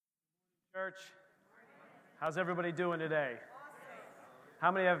Church, how's everybody doing today?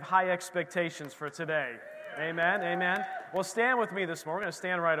 How many have high expectations for today? Amen, amen. Well, stand with me this morning. We're going to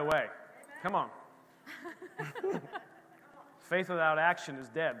stand right away. Come on. Faith without action is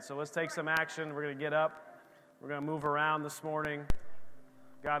dead. So let's take some action. We're going to get up. We're going to move around this morning.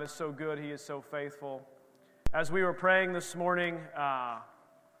 God is so good. He is so faithful. As we were praying this morning,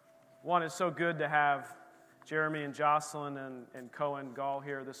 one, it's so good to have Jeremy and Jocelyn and Cohen Gall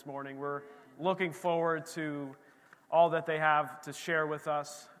here this morning. We're looking forward to all that they have to share with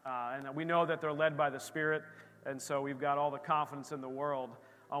us. And we know that they're led by the Spirit, and so we've got all the confidence in the world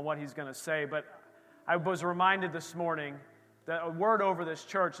on what he's going to say. But I was reminded this morning that a word over this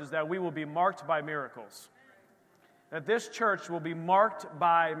church is that we will be marked by miracles. That this church will be marked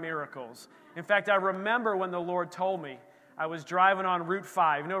by miracles. In fact, I remember when the Lord told me, I was driving on Route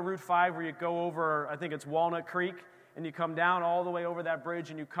 5. You know Route 5 where you go over, I think it's Walnut Creek, and you come down all the way over that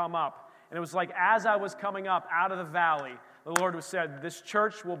bridge and you come up. And it was like as I was coming up out of the valley, the Lord said, this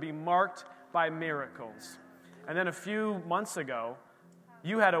church will be marked by miracles. And then a few months ago,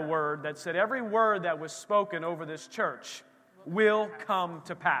 you had a word that said every word that was spoken over this church will come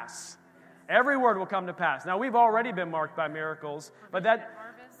to pass. Every word will come to pass. Now, we've already been marked by miracles, but that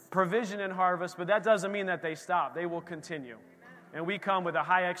provision and harvest, but that doesn't mean that they stop. They will continue. And we come with a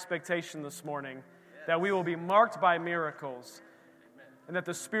high expectation this morning that we will be marked by miracles and that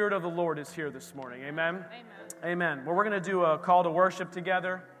the Spirit of the Lord is here this morning. Amen? Amen. Amen. Well, we're going to do a call to worship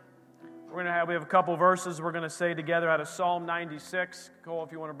together. We have a couple verses we're going to say together out of Psalm 96. Cole,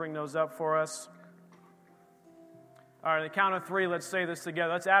 if you want to bring those up for us. All right, on the count of three, let's say this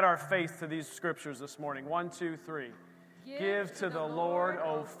together. Let's add our faith to these scriptures this morning. 1, 2, 3. Give to the Lord,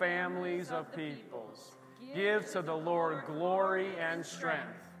 O families of peoples. Give to the Lord glory and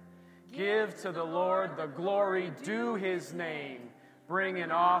strength. Give to the Lord the glory due his name. Bring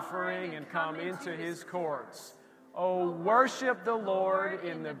an offering and come into his courts. O worship the Lord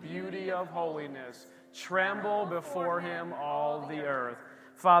in the beauty of holiness. Tremble before him all the earth.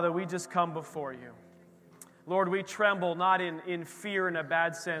 Father, we just come before you. Lord, we tremble not in fear in a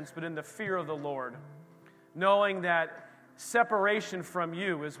bad sense, but in the fear of the Lord, knowing that separation from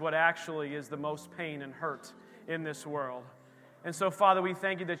you is what actually is the most pain and hurt in this world. And so, Father, we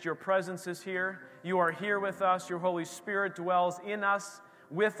thank you that your presence is here. You are here with us. Your Holy Spirit dwells in us,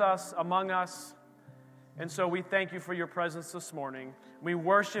 with us, among us. And so we thank you for your presence this morning. We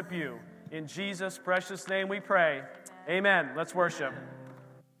worship you. In Jesus' precious name we pray. Amen. Let's worship.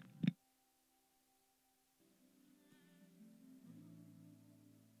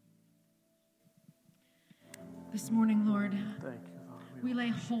 This morning, Lord, Thank you, Lord. we lay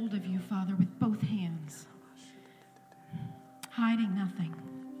hold of you, Father, with both hands, hiding nothing,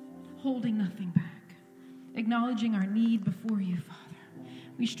 holding nothing back, acknowledging our need before you, Father.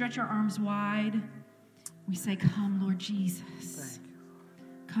 We stretch our arms wide. We say, come, Lord Jesus. Thank you.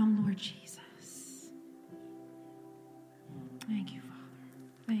 Come, Lord Jesus. Thank you,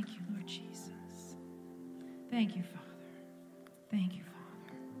 Father. Thank you, Lord Jesus. Thank you, Father. Thank you, Father.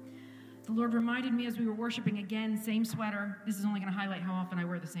 The Lord reminded me as we were worshiping again, same sweater. This is only going to highlight how often I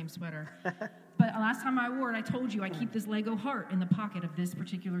wear the same sweater. But last time I wore it, I told you I keep this Lego heart in the pocket of this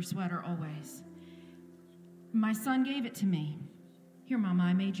particular sweater always. My son gave it to me. Here, Mama,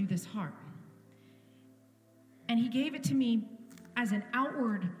 I made you this heart. And he gave it to me as an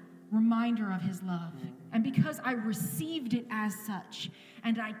outward reminder of his love. And because I received it as such,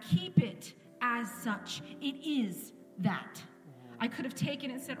 and I keep it as such, it is that. I could have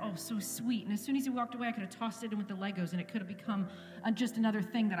taken it and said, oh, so sweet. And as soon as he walked away, I could have tossed it in with the Legos, and it could have become just another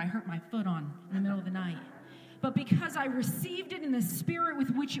thing that I hurt my foot on in the middle of the night. But because I received it in the spirit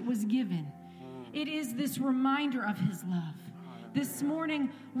with which it was given, it is this reminder of his love. This morning,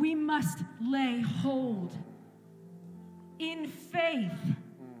 we must lay hold in faith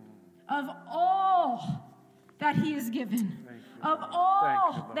of all that he has given, of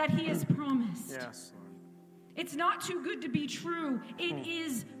all that he has promised. Yes. It's not too good to be true. It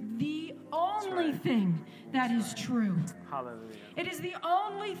is the only thing that is true. Hallelujah. It is the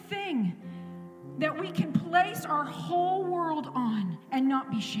only thing that we can place our whole world on and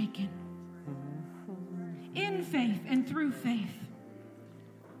not be shaken. In faith and through faith.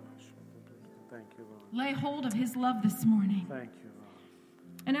 Thank you, Lord. Lay hold of his love this morning. Thank you,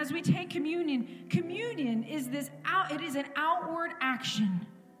 Lord. And as we take communion is it is an outward action.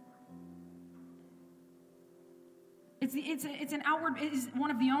 It is one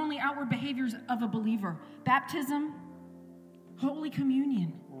of the only outward behaviors of a believer. Baptism, Holy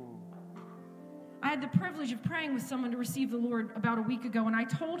Communion. I had the privilege of praying with someone to receive the Lord about a week ago, and I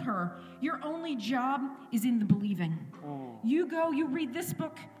told her, your only job is in the believing. You go, you read this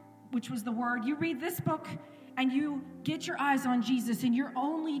book, which was the Word. You read this book and you get your eyes on Jesus, and your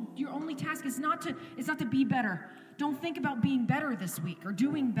only task is not to be better. Don't think about being better this week or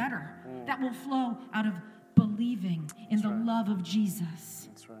doing better. That will flow out of believing in the love of Jesus.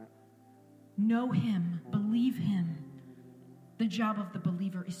 That's right. Know him, believe him. The job of the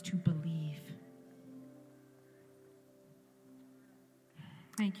believer is to believe.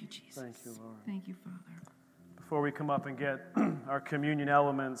 Thank you, Jesus. Thank you, Lord. Thank you, Father. Before we come up and get our communion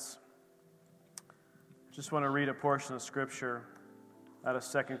elements, I just want to read a portion of Scripture out of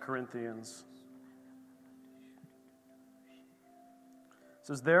 2 Corinthians. It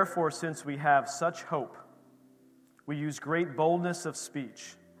says, "Therefore, since we have such hope, we use great boldness of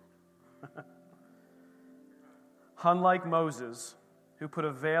speech. Unlike Moses, who put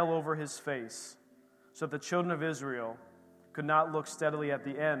a veil over his face, so that the children of Israel could not look steadily at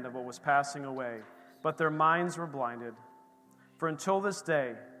the end of what was passing away, but their minds were blinded. For until this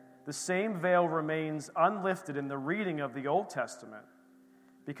day, the same veil remains unlifted in the reading of the Old Testament,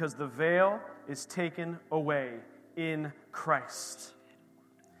 because the veil is taken away in Christ.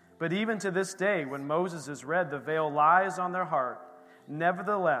 But even to this day, when Moses is read, the veil lies on their heart.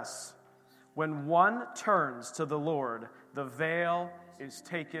 Nevertheless, when one turns to the Lord, the veil is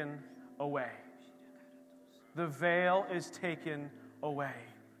taken away." The veil is taken away.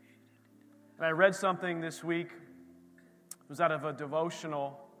 And I read something this week. It was out of a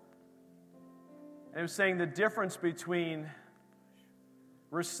devotional. And it was saying the difference between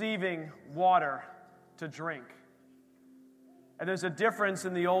receiving water to drink. And there's a difference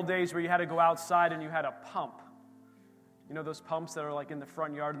in the old days where you had to go outside and you had a pump. You know those pumps that are like in the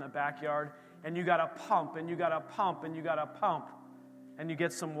front yard and the backyard? And you got to pump, and you got to pump, and you got to pump, and you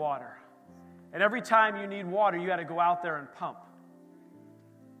get some water. And every time you need water, you got to go out there and pump.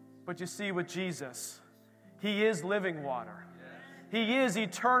 But you see, with Jesus, he is living water. He is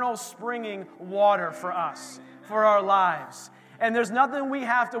eternal springing water for us, for our lives. And there's nothing we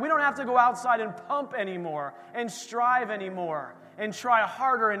don't have to go outside and pump anymore, and strive anymore, and try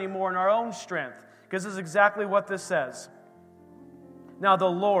harder anymore in our own strength. Because this is exactly what this says. Now the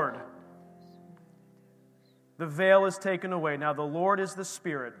Lord, the veil is taken away. Now the Lord is the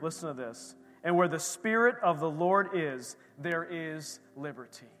Spirit. Listen to this. And where the Spirit of the Lord is, there is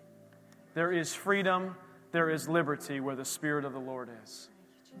liberty. There is freedom. There is liberty where the Spirit of the Lord is.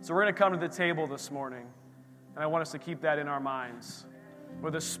 So we're going to come to the table this morning, and I want us to keep that in our minds.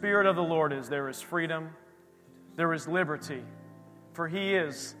 Where the Spirit of the Lord is, there is freedom. There is liberty. For he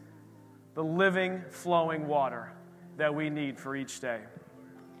is the living, flowing water that we need for each day.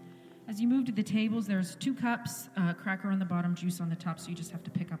 As you move to the tables, there's 2 cups, cracker on the bottom, juice on the top, so you just have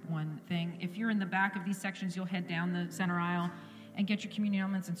to pick up one thing. If you're in the back of these sections, you'll head down the center aisle and get your communion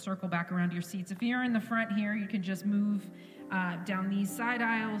elements and circle back around to your seats. If you're in the front here, you can just move down these side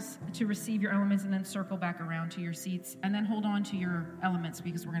aisles to receive your elements and then circle back around to your seats. And then hold on to your elements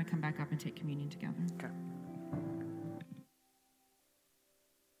because we're going to come back up and take communion together. Okay.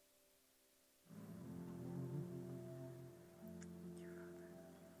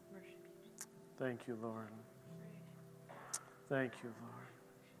 Thank you, Lord. Thank you, Lord.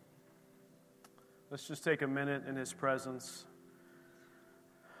 Let's just take a minute in his presence.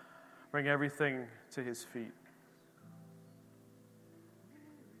 Bring everything to his feet.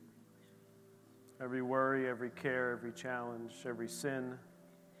 Every worry, every care, every challenge, every sin.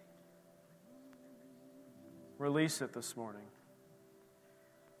 Release it this morning.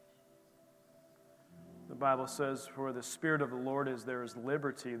 The Bible says, where the Spirit of the Lord is, there is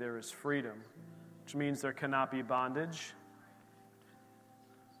liberty, there is freedom, which means there cannot be bondage.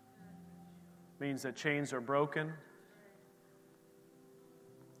 Means that chains are broken.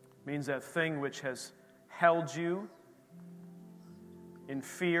 Means that thing which has held you in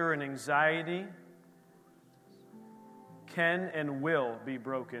fear and anxiety can and will be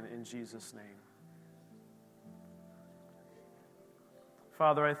broken in Jesus' name.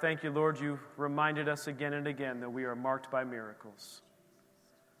 Father, I thank you, Lord, you reminded us again and again that we are marked by miracles.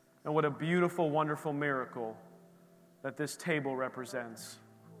 And what a beautiful, wonderful miracle that this table represents.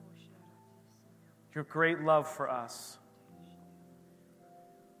 Your great love for us.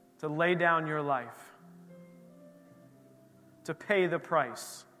 To lay down your life. To pay the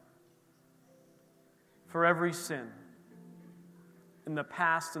price for every sin in the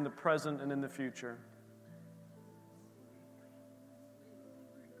past, in the present, and in the future.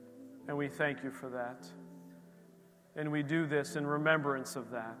 And we thank you for that. And we do this in remembrance of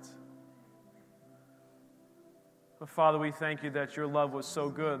that. But Father, we thank you that your love was so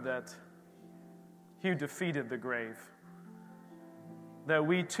good that you defeated the grave. That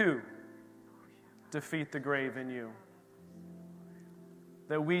we too defeat the grave in you.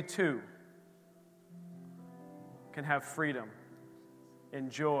 that we too can have freedom and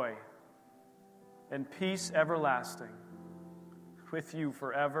joy and peace everlasting with you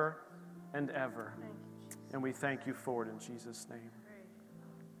forever and ever. And we thank you for it in Jesus' name.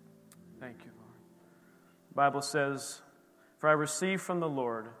 Thank you, Lord. The Bible says, "For I received from the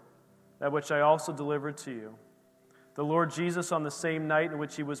Lord that which I also delivered to you. The Lord Jesus, on the same night in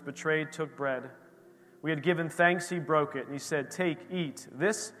which he was betrayed, took bread. We had given thanks, he broke it, and he said, 'Take, eat.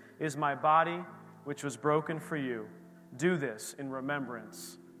 This is my body, which was broken for you. Do this in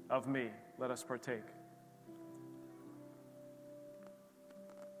remembrance of me.'" Let us partake.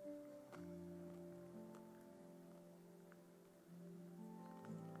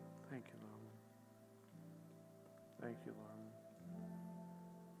 Thank you, Lord. Thank you, Lord.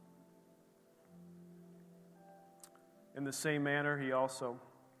 In the same manner, he also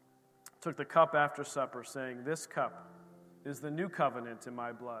took the cup after supper, saying, "This cup is the new covenant in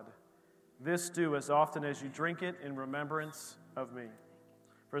my blood. This do as often as you drink it in remembrance of me.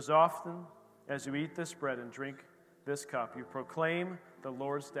 For as often as you eat this bread and drink this cup, you proclaim the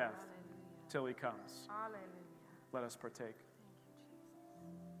Lord's death till he comes." Hallelujah. Let us partake.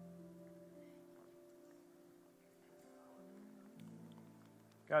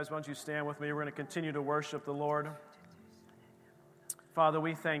 Guys, why don't you stand with me? We're going to continue to worship the Lord. Father,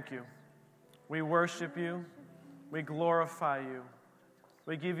 we thank you. We worship you. We glorify you.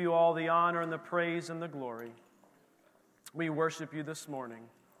 We give you all the honor and the praise and the glory. We worship you this morning.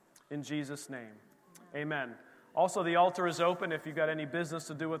 In Jesus' name, amen. Also, the altar is open. If you've got any business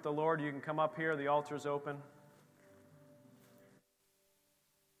to do with the Lord, you can come up here. The altar is open.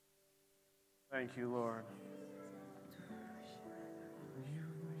 Thank you, Lord.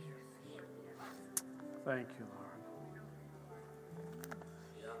 Thank you, Lord.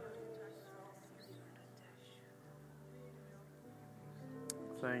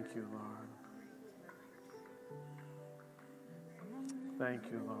 Thank you, Lord.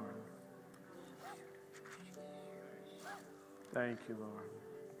 Thank you, Lord. Thank you, Lord.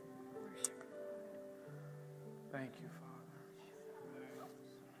 Thank you,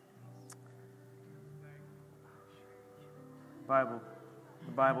 Father.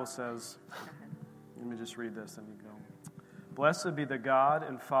 The Bible says, let me just read this and you go. "Blessed be the God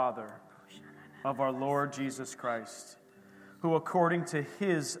and Father of our Lord Jesus Christ, who according to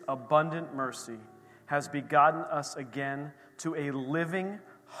his abundant mercy has begotten us again to a living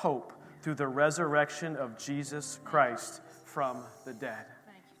hope through the resurrection of Jesus Christ from the dead."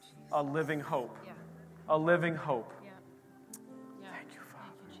 A living hope. Yeah. A living hope. Yeah. Yeah. Thank you,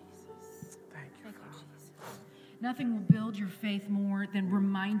 Father. Thank you, Father. Nothing will build your faith more than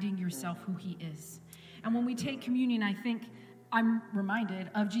reminding yourself who he is. And when we take communion, I think I'm reminded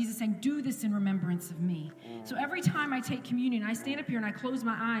of Jesus saying, "Do this in remembrance of me." So every time I take communion, I stand up here and I close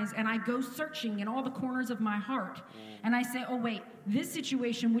my eyes and I go searching in all the corners of my heart. And I say, "Oh, wait, this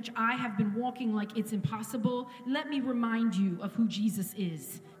situation which I have been walking like it's impossible, let me remind you of who Jesus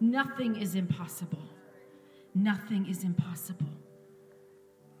is. Nothing is impossible. Nothing is impossible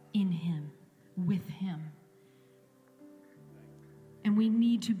in him, with him." And we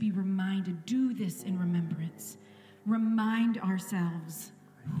need to be reminded, do this in remembrance. Remind ourselves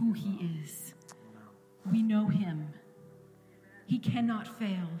who he is. We know him. He cannot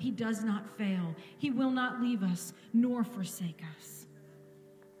fail. He does not fail. He will not leave us nor forsake us.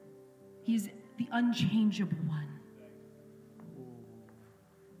 He is the unchangeable one.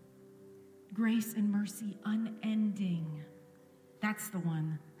 Grace and mercy unending. That's the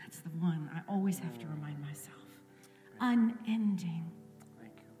one. That's the one. I always have to remind myself. Unending.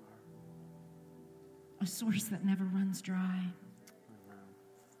 Thank you, Lord. A source that never runs dry.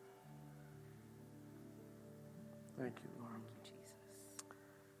 Thank you, Lord.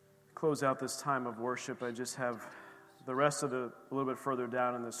 Close out this time of worship. I just have the rest of a little bit further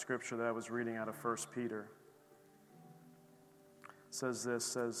down in the scripture that I was reading out of 1 Peter. It says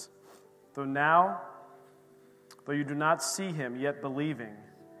this, though you do not see him, yet believing,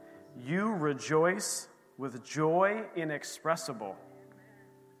 you rejoice with joy inexpressible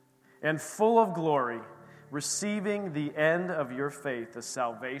and full of glory, receiving the end of your faith, the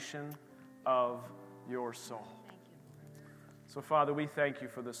salvation of your soul. So, Father, we thank you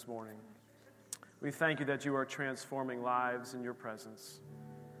for this morning. We thank you that you are transforming lives in your presence,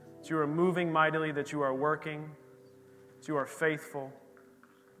 that you are moving mightily, that you are working, that you are faithful.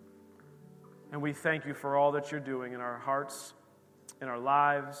 And we thank you for all that you're doing in our hearts, in our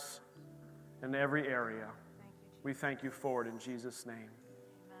lives, in every area. We thank you for it in Jesus' name.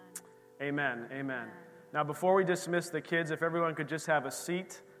 Amen. Amen. Now, before we dismiss the kids, if everyone could just have a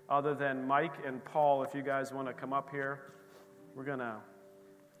seat, other than Mike and Paul, if you guys want to come up here, we're going to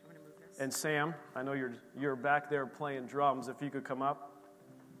And Sam, I know you're back there playing drums. If you could come up.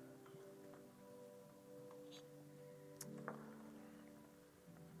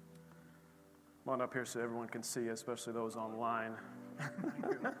 Come on up here so everyone can see you, especially those online. Tough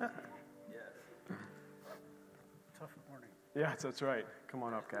morning. Yeah, that's right. Come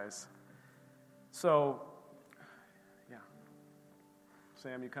on up, guys. So, yeah.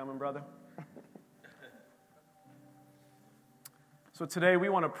 Sam, you coming, brother? So today we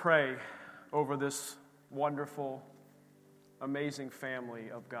want to pray over this wonderful, amazing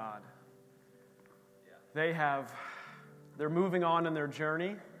family of God. They're moving on in their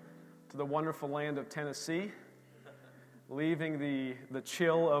journey to the wonderful land of Tennessee, leaving the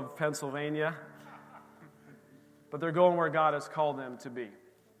chill of Pennsylvania. But they're going where God has called them to be,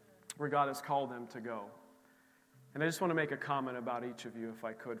 where God has called them to go. And I just want to make a comment about each of you, if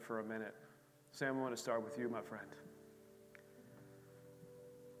I could, for a minute. Sam, I want to start with you, my friend.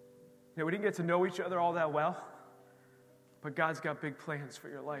 We didn't get to know each other all that well, but God's got big plans for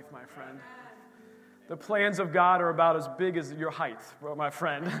your life, my friend. The plans of God are about as big as your height, my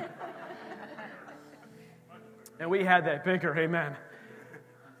friend. And we had that bigger, amen.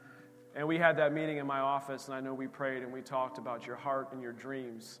 And we had that meeting in my office, and I know we prayed and we talked about your heart and your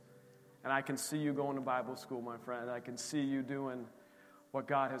dreams. And I can see you going to Bible school, my friend. I can see you doing what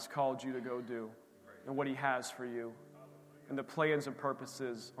God has called you to go do and what He has for you and the plans and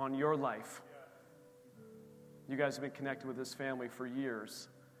purposes on your life. You guys have been connected with this family for years,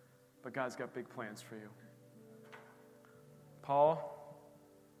 but God's got big plans for you. Paul,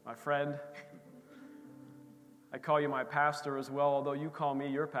 my friend, I call you my pastor as well, although you call me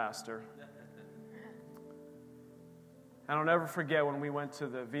your pastor. And I'll never forget when we went to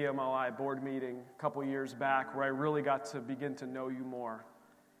the VMLI board meeting a couple years back where I really got to begin to know you more.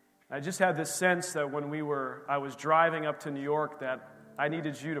 I just had this sense that when I was driving up to New York that I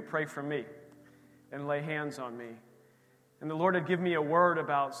needed you to pray for me and lay hands on me. And the Lord had given me a word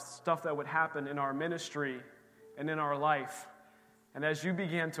about stuff that would happen in our ministry and in our life. And as you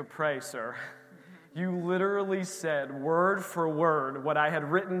began to pray, sir, you literally said word for word what I had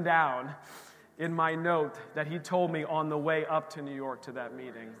written down in my note that He told me on the way up to New York to that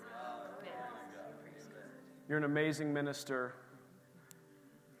meeting. You're an amazing minister.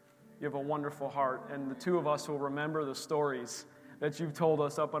 You have a wonderful heart, and the two of us will remember the stories that you've told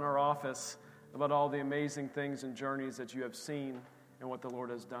us up in our office about all the amazing things and journeys that you have seen and what the Lord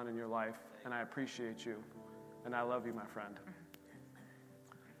has done in your life. And I appreciate you, and I love you, my friend.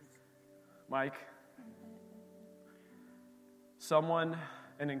 Mike, an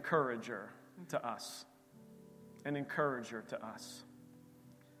encourager to us. An encourager to us.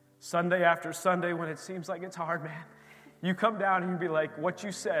 Sunday after Sunday, when it seems like it's hard, man, you come down and you be like, what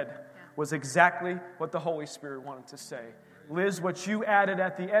you said was exactly what the Holy Spirit wanted to say. Liz, what you added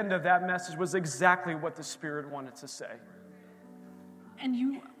at the end of that message was exactly what the Spirit wanted to say. And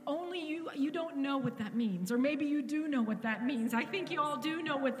you don't know what that means, or maybe you do know what that means. I think you all do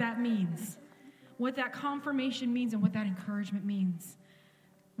know what that means, what that confirmation means and what that encouragement means,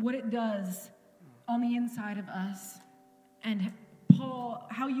 what it does on the inside of us. And Paul,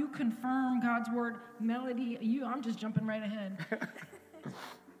 how you confirm God's word. Melody, I'm just jumping right ahead.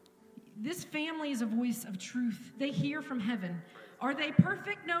 This family is a voice of truth. They hear from heaven. Are they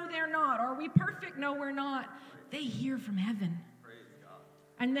perfect? No, they're not. Are we perfect? No, we're not. They hear from heaven.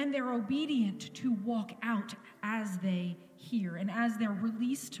 And then they're obedient to walk out as they hear and as they're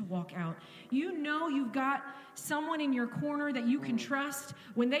released to walk out. You know you've got someone in your corner that you can trust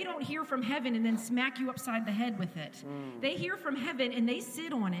when they don't hear from heaven and then smack you upside the head with it. They hear from heaven and they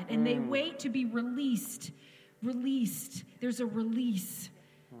sit on it and they wait to be released. There's a release.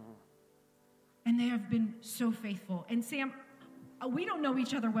 And they have been so faithful. And Sam, we don't know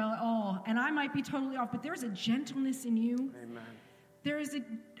each other well at all, and I might be totally off, but there's a gentleness in you. Amen.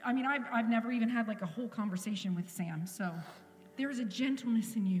 I've never even had like a whole conversation with Sam, so there is a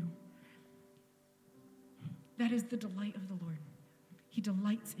gentleness in you. That is the delight of the Lord. He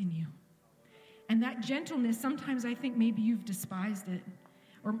delights in you. And that gentleness, sometimes I think maybe you've despised it.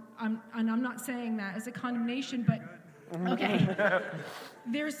 And I'm not saying that as a condemnation, but okay.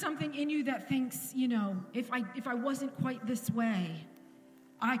 There's something in you that thinks, if I wasn't quite this way,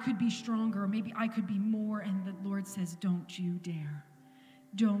 I could be stronger, maybe I could be more. And the Lord says, don't you dare.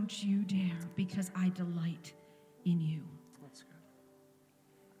 Don't you dare, because I delight in you. That's good.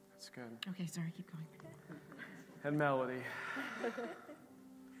 That's good. Okay, sorry, keep going. And Melody.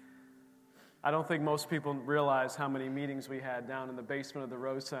 I don't think most people realize how many meetings we had down in the basement of the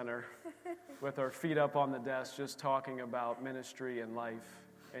Rose Center with our feet up on the desk just talking about ministry and life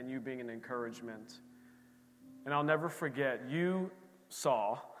and you being an encouragement. And I'll never forget, you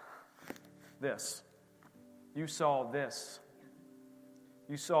saw this. You saw this.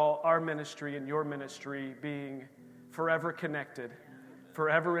 You saw our ministry and your ministry being forever connected,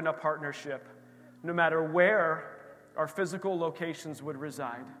 forever in a partnership, no matter where our physical locations would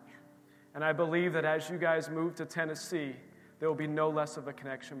reside. And I believe that as you guys move to Tennessee, there will be no less of a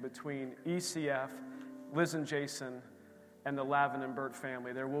connection between ECF, Liz and Jason, and the Lavin and Burt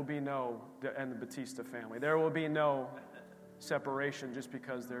family. There will be and the Batista family. There will be no separation just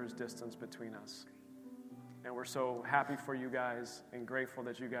because there's distance between us. And we're so happy for you guys and grateful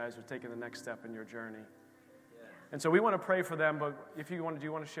that you guys are taking the next step in your journey. And so we want to pray for them, but do you want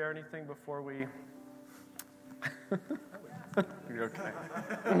to share anything before we... You're okay.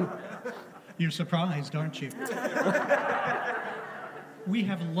 You're surprised, aren't you? We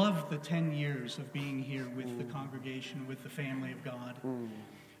have loved the 10 years of being here with the congregation, with the family of God.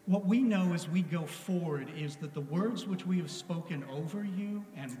 What we know as we go forward is that the words which we have spoken over you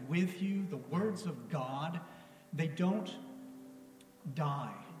and with you, the words of God, they don't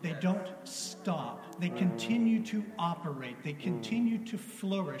die. They don't stop. They continue to operate. They continue to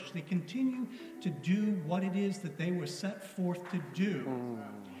flourish. They continue to do what it is that they were set forth to do.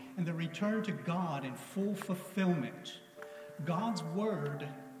 And the return to God in full fulfillment. God's word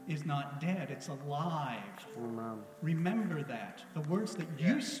is not dead. It's alive. Amen. Remember that. The words that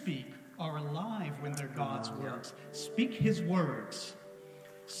you speak are alive when they're God's words. Speak his words.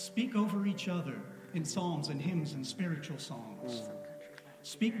 Speak over each other in psalms and hymns and spiritual songs.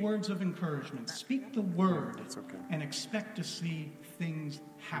 Speak words of encouragement. Speak the word and expect to see things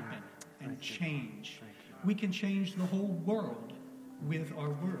happen and change. We can change the whole world with our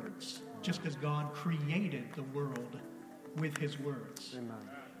words, just as God created the world with his words. Amen.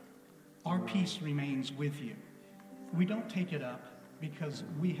 Our peace remains with you. We don't take it up because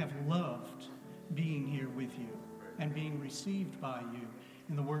we have loved being here with you and being received by you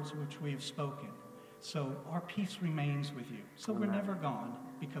in the words which we have spoken. So our peace remains with you. So we're never gone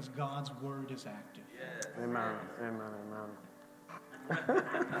because God's word is active. Yeah. Amen. Amen.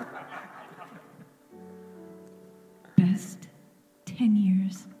 Best 10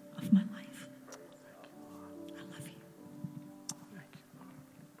 years of my life. I love you. Thank you.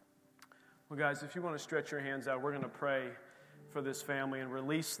 Well, guys, if you want to stretch your hands out, we're going to pray for this family and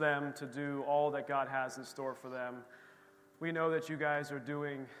release them to do all that God has in store for them. We know that you guys are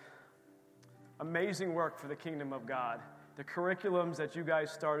doing amazing work for the kingdom of God. The curriculums that you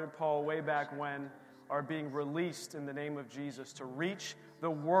guys started, Paul, way back when, are being released in the name of Jesus to reach the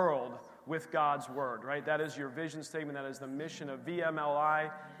world with God's word, right? That is your vision statement. That is the mission of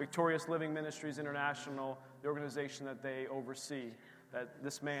VMLI, Victorious Living Ministries International, the organization that they oversee, that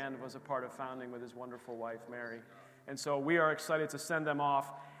this man was a part of founding with his wonderful wife, Mary. And so we are excited to send them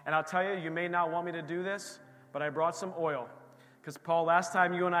off. And I'll tell you, you may not want me to do this, but I brought some oil. Because, Paul, last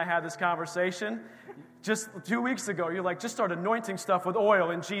time you and I had this conversation, just 2 weeks ago, you're like, just start anointing stuff with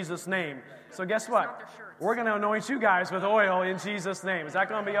oil in Jesus' name. So guess what? We're going to anoint you guys with oil in Jesus' name. Is that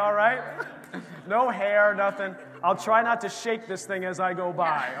going to be all right? No hair, nothing. I'll try not to shake this thing as I go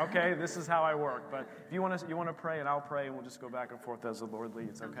by, okay? This is how I work. But if you want to pray, and I'll pray, and we'll just go back and forth as the Lord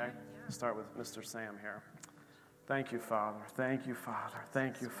leads, okay? Let's start with Mr. Sam here. Thank you, Father. Thank you, Father.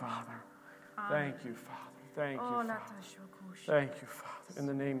 Thank you, Father. Thank you, Father. Thank you, Father. Thank you, Father. In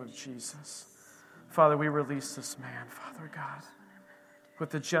the name of Jesus. Father, we release this man, Father God, with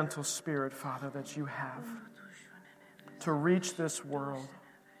the gentle spirit, Father, that you have to reach this world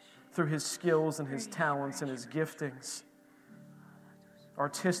through his skills and his talents and his giftings,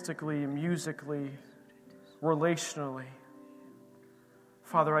 artistically, musically, relationally.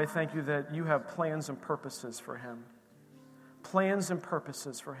 Father, I thank you that you have plans and purposes for him. Plans and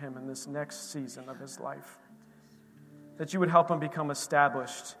purposes for him in this next season of his life. That you would help him become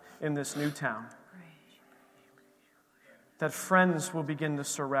established in this new town. That friends will begin to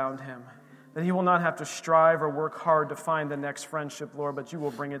surround him. That he will not have to strive or work hard to find the next friendship, Lord, but you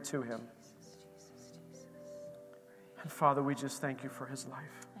will bring it to him. And Father, we just thank you for his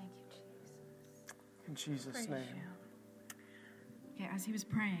life. In Jesus' name. Okay, as he was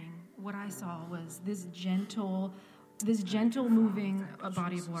praying, what I saw was this gentle moving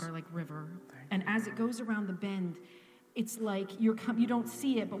body of water like river. And as it goes around the bend, it's like you don't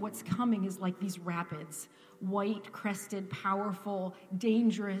see it, but what's coming is like these rapids, white, crested, powerful,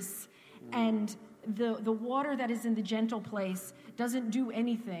 dangerous. And the water that is in the gentle place doesn't do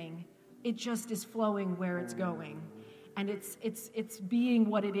anything. It just is flowing where it's going. And it's being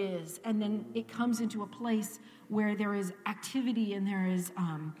what it is. And then it comes into a place where there is activity and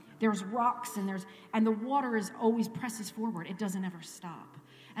there's rocks and the water is always presses forward. It doesn't ever stop.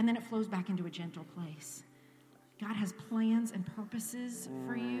 And then it flows back into a gentle place. God has plans and purposes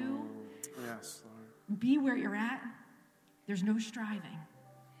for you. Yes. Yes, Lord. Be where you're at. There's no striving.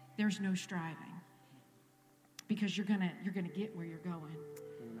 There's no striving. Because you're gonna get where you're going.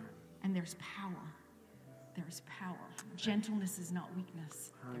 Amen. And there's power. There's power. Gentleness is not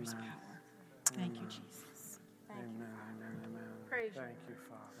weakness. There's Amen. power. Thank you, Jesus. Amen. Amen. Amen. Praise Thank you,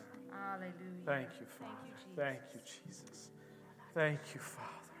 Father. Hallelujah. Thank you, Father. Thank you, Jesus. Thank you, Father.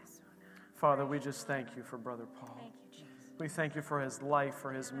 Father, we just thank you for Brother Paul. We thank you for his life,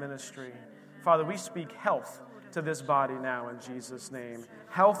 for his ministry. Father, we speak health to this body now in Jesus' name.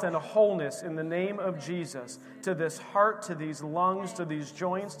 Health and wholeness in the name of Jesus to this heart, to these lungs, to these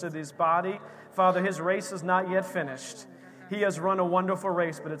joints, to this body. Father, his race is not yet finished. He has run a wonderful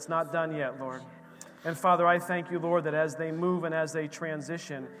race, but it's not done yet, Lord. And Father, I thank you, Lord, that as they move and as they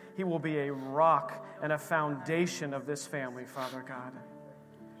transition, he will be a rock and a foundation of this family, Father God.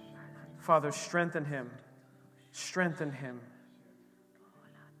 Father, strengthen him. Strengthen him.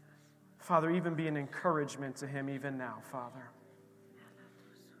 Father, even be an encouragement to him even now, Father.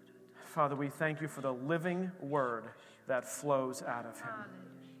 Father, we thank you for the living word that flows out of him.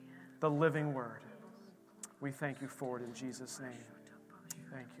 The living word. We thank you for it in Jesus' name.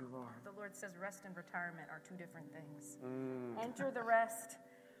 Thank you, Lord. The Lord says rest and retirement are two different things. Enter the rest,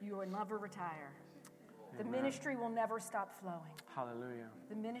 you will never retire. The ministry will never stop flowing. Hallelujah.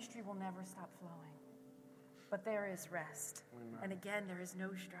 The ministry will never stop flowing. But there is rest. Amen. And again, there is no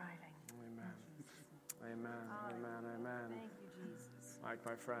striving. Amen. Amen. Amen. Amen. Thank you, Jesus. Mike,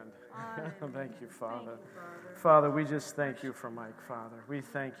 my friend. Hallelujah. Thank you, Father. Thank you, Father. Father, we just thank you for Mike, Father. We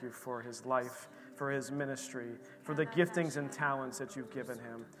thank you for his life, for his ministry, for the giftings and talents that you've given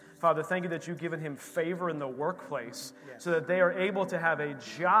him. Father, thank you that you've given him favor in the workplace so that they are able to have a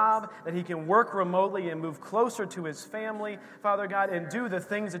job, that he can work remotely and move closer to his family, Father God, and do the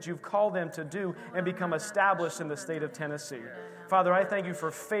things that you've called them to do and become established in the state of Tennessee. Father, I thank you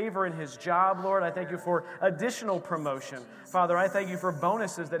for favor in his job, Lord. I thank you for additional promotion. Father, I thank you for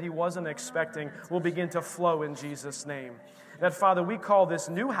bonuses that he wasn't expecting will begin to flow in Jesus' name. That, Father, we call this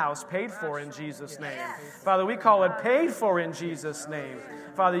new house paid for in Jesus' name. Father, we call it paid for in Jesus' name.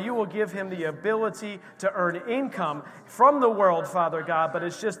 Father, you will give him the ability to earn income from the world, Father God, but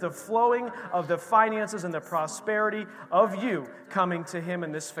it's just the flowing of the finances and the prosperity of you coming to him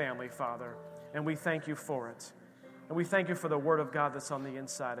and this family, Father. And we thank you for it. And we thank you for the Word of God that's on the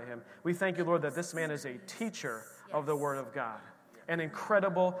inside of him. We thank you, Lord, that this man is a teacher of the Word of God. An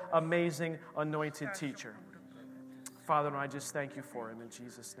incredible, amazing, anointed teacher. Father, and I just thank you for him in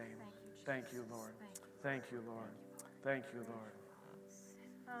Jesus' name. Thank you, Lord. Thank you, Lord. Thank you, Lord.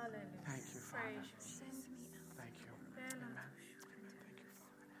 Thank you, Father. Thank you. Amen. Thank you,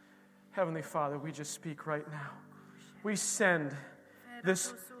 Father. Heavenly Father, we just speak right now. We send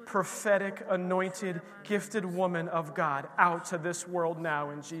this prophetic, anointed, gifted woman of God out to this world now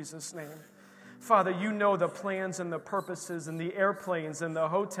in Jesus' name. Father, you know the plans and the purposes and the airplanes and the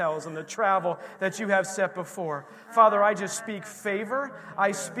hotels and the travel that you have set before. Father, I just speak favor.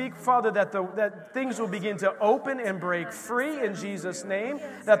 I speak, Father, that things will begin to open and break free in Jesus' name,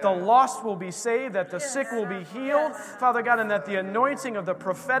 that the lost will be saved, that the sick will be healed, Father God, and that the anointing of the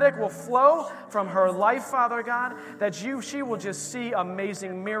prophetic will flow from her life, Father God, that she will just see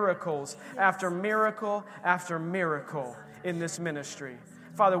amazing miracles after miracle after miracle in this ministry.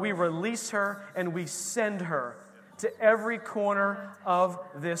 Father, we release her and we send her to every corner of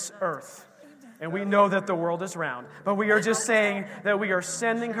this earth. And we know that the world is round, but we are just saying that we are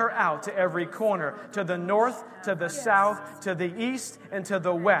sending her out to every corner, to the north, to the south, to the east, and to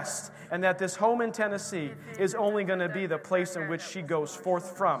the west. And that this home in Tennessee is only going to be the place in which she goes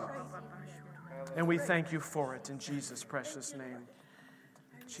forth from. And we thank you for it in Jesus' precious name.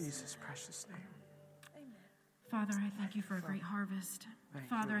 Jesus' precious name. Father, I thank you for a great harvest.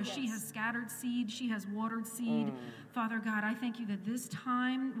 Father, you. as she has scattered seed, she has watered seed. Father God, I thank you that this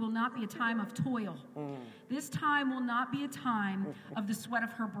time will not be a time of toil. This time will not be a time of the sweat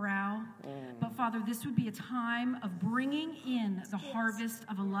of her brow. But Father, this would be a time of bringing in the harvest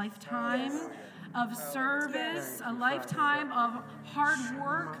of a lifetime of service, a lifetime of hard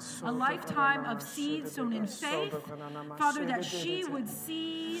work, a lifetime of seed sown in faith. Father, that she would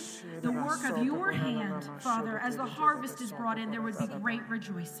see the work of your hand, Father, as the harvest is brought in, there would be great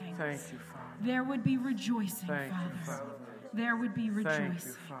rejoicing. Thank you, Father. There would be rejoicing, Thank you, Father. Father. There would be Thank rejoicing.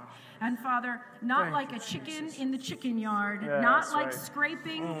 you, Father. And Father, not Thank like you, a chicken Jesus. in the chicken yard, Yeah, not that's like right.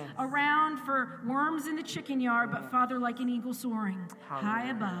 scraping around for worms in the chicken yard, but Father, like an eagle soaring high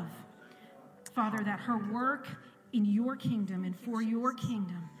Hallelujah. above. Father, that her work in your kingdom and for your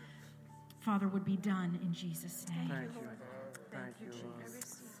kingdom, Father, would be done in Jesus' name. Thank you. Thank you, Lord.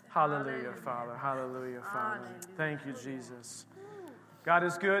 Hallelujah, Father. Hallelujah, Father. Thank you, Jesus. God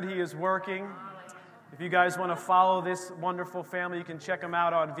is good. He is working. If you guys want to follow this wonderful family, you can check them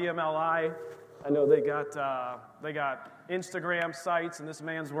out on VMLI. I know they got Instagram sites, and this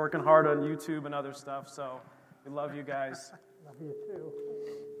man's working hard on YouTube and other stuff. So we love you guys. Love you too.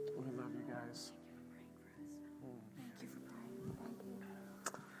 We love you guys.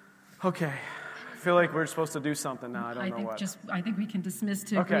 Okay. I feel like we're supposed to do something now. I don't know what. I think we can dismiss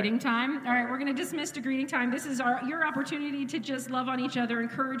to greeting time. All right, we're going to dismiss to greeting time. This is your opportunity to just love on each other,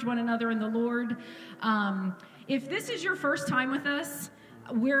 encourage one another in the Lord. If this is your first time with us,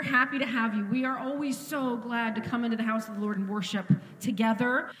 we're happy to have you. We are always so glad to come into the house of the Lord and worship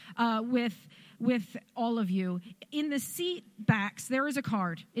together with all of you. In the seat backs, there is a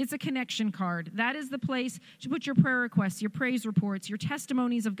card. It's a connection card. That is the place to put your prayer requests, your praise reports, your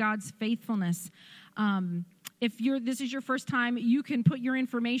testimonies of God's faithfulness. If this is your first time, you can put your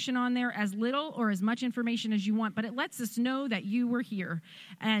information on there, as little or as much information as you want, but it lets us know that you were here,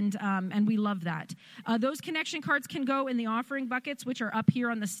 and we love that. Those connection cards can go in the offering buckets, which are up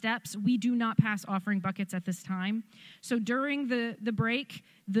here on the steps. We do not pass offering buckets at this time. So during the break,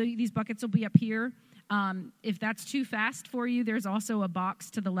 these buckets will be up here. If that's too fast for you, there's also a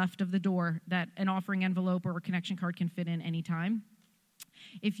box to the left of the door that an offering envelope or a connection card can fit in anytime.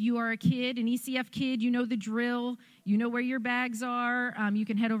 If you are a kid, an ECF kid, you know the drill. You know where your bags are. You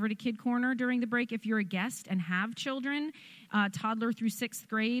can head over to Kid Corner during the break. If you're a guest and have children, toddler through 6th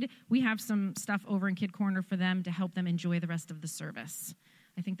grade, we have some stuff over in Kid Corner for them to help them enjoy the rest of the service.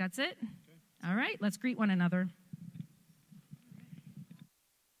 I think that's it. All right, let's greet one another.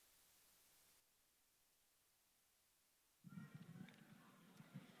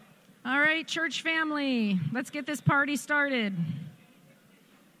 All right, church family, let's get this party started.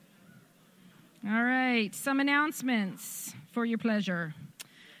 All right, some announcements for your pleasure.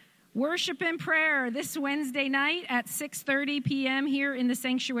 Worship and prayer this Wednesday night at 6:30 p.m. here in the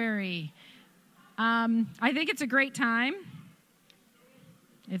sanctuary. I think it's a great time.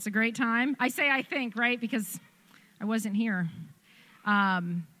 It's a great time. I say I think, right, because I wasn't here.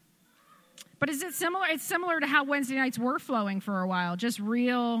 But is it similar? It's similar to how Wednesday nights were flowing for a while, just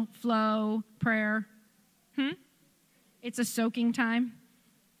real flow prayer. It's a soaking time.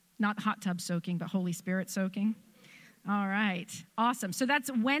 Not hot tub soaking, but Holy Spirit soaking. All right. Awesome. So that's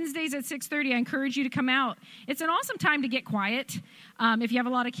Wednesdays at 6:30. I encourage you to come out. It's an awesome time to get quiet. If you have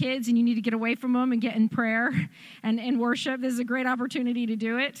a lot of kids and you need to get away from them and get in prayer and worship, this is a great opportunity to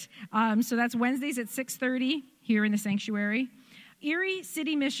do it. So that's Wednesdays at 6:30 here in the sanctuary. Erie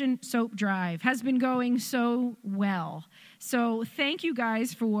City Mission Soap Drive has been going so well. So thank you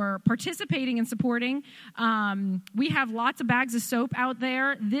guys for participating and supporting. We have lots of bags of soap out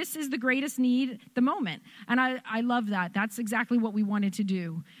there. This is the greatest need at the moment. And I love that. That's exactly what we wanted to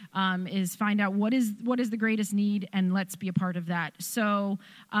do, is find out what is the greatest need, and let's be a part of that. So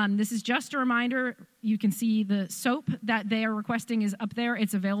this is just a reminder. You can see the soap that they are requesting is up there.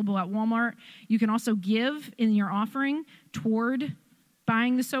 It's available at Walmart. You can also give in your offering toward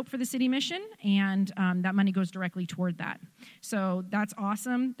buying the soap for the city mission, and that money goes directly toward that. So that's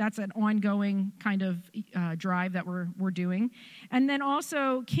awesome. That's an ongoing kind of drive that we're doing. And then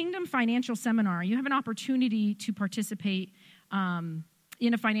also Kingdom Financial Seminar. You have an opportunity to participate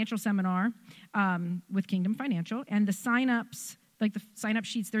in a financial seminar with Kingdom Financial, and the sign-ups, like the sign-up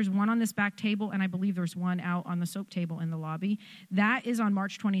sheets, there's one on this back table, and I believe there's one out on the soap table in the lobby. That is on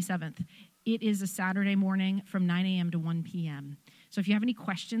March 27th. It is a Saturday morning from 9 a.m. to 1 p.m. So if you have any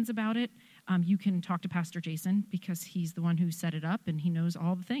questions about it, you can talk to Pastor Jason, because he's the one who set it up and he knows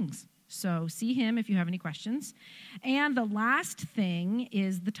all the things. So see him if you have any questions. And the last thing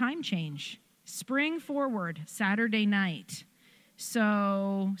is the time change. Spring Forward, Saturday night.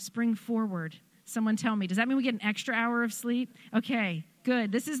 So spring forward. Someone tell me, does that mean we get an extra hour of sleep? Okay,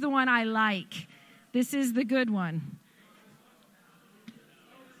 good. This is the one I like. This is the good one.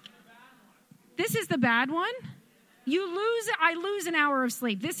 This is the bad one? I lose an hour of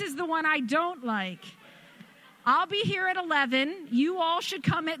sleep. This is the one I don't like. I'll be here at 11. You all should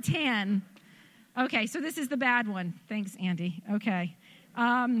come at 10. Okay, so this is the bad one. Thanks, Andy. Okay.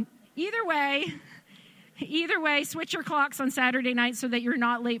 Either way, switch your clocks on Saturday night so that you're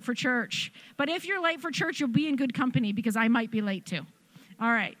not late for church. But if you're late for church, you'll be in good company, because I might be late too.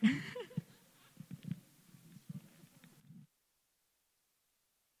 All right.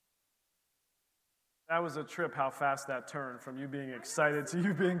 That was a trip, how fast that turned from you being excited to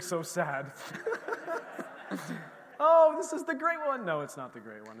you being so sad. Oh, this is the great one. No, it's not the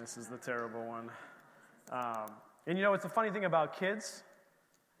great one. This is the terrible one. And you know, it's a funny thing about kids.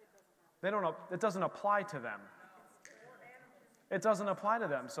 It doesn't apply to them. It doesn't apply to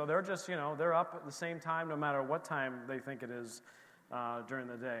them. So they're just, they're up at the same time no matter what time they think it is. during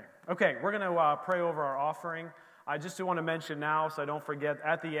the day. Okay, we're going to pray over our offering. I just do want to mention now, so I don't forget,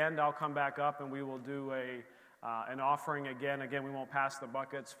 at the end I'll come back up and we will do an offering again. Again, we won't pass the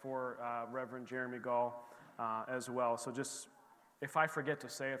buckets for Reverend Jeremy Gall as well. So just, if I forget to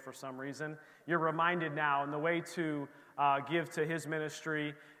say it for some reason, you're reminded now. And the way to give to his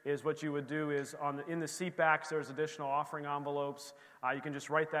ministry is what you would do is in the seat backs, there's additional offering envelopes. You can just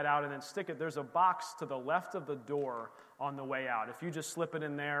write that out and then stick it. There's a box to the left of the door on the way out. If you just slip it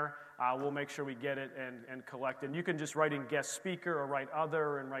in there, we'll make sure we get it and collect it. And you can just write in guest speaker or write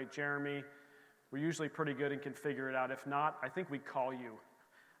other and write Jeremy. We're usually pretty good and can figure it out. If not, I think we call you.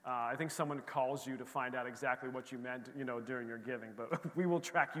 I think someone calls you to find out exactly what you meant, during your giving. But we will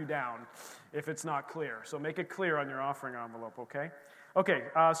track you down if it's not clear. So make it clear on your offering envelope, okay? Okay,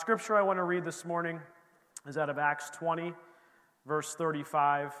 scripture I want to read this morning is out of Acts 20, verse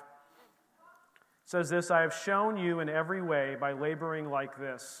 35. It says this, "I have shown you in every way by laboring like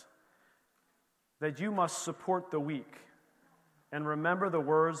this, that you must support the weak. And remember the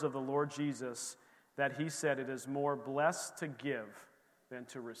words of the Lord Jesus, that he said, it is more blessed to give than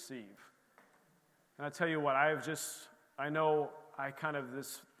to receive." And I tell you what, this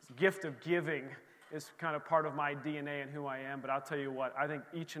gift of giving is kind of part of my DNA and who I am, but I'll tell you what, I think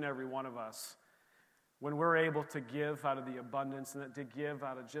each and every one of us, when we're able to give out of the abundance and to give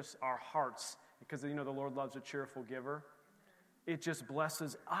out of just our hearts, because the Lord loves a cheerful giver, it just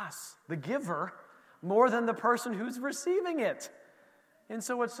blesses us, the giver, more than the person who's receiving it. And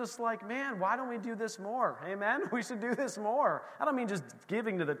so it's just like, man, why don't we do this more? Amen? We should do this more. I don't mean just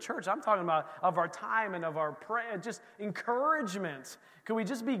giving to the church. I'm talking about of our time and of our prayer, just encouragement. Could we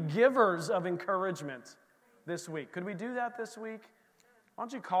just be givers of encouragement this week? Could we do that this week? Why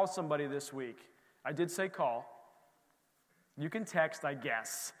don't you call somebody this week? I did say call. You can text, I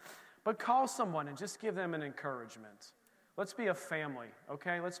guess. But call someone and just give them an encouragement. Let's be a family,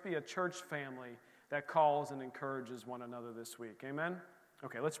 okay? Let's be a church family that calls and encourages one another this week. Amen?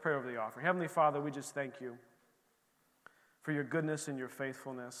 Okay, let's pray over the offering. Heavenly Father, we just thank you for your goodness and your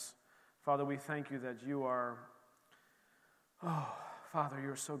faithfulness. Father, we thank you that you are, Father, you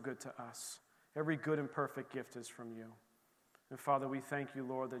are so good to us. Every good and perfect gift is from you. And Father, we thank you,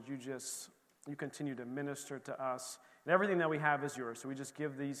 Lord, that you continue to minister to us. And everything that we have is yours. So we just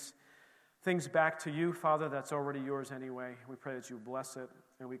give these things back to you, Father, that's already yours anyway. We pray that you bless it.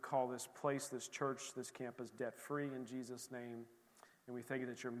 And we call this place, this church, this campus debt-free in Jesus' name. And we thank you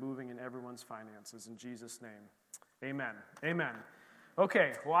that you're moving in everyone's finances in Jesus' name. Amen. Amen.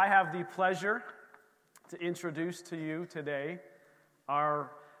 Okay, well, I have the pleasure to introduce to you today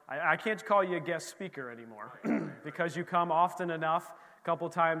I can't call you a guest speaker anymore because you come often enough, a couple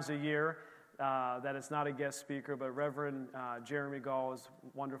times a year, that it's not a guest speaker, but Reverend Jeremy Gall, his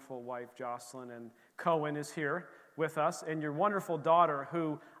wonderful wife, Jocelyn, and Cohen is here with us, and your wonderful daughter,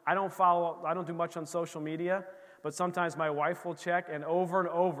 who I don't do much on social media, but sometimes my wife will check, and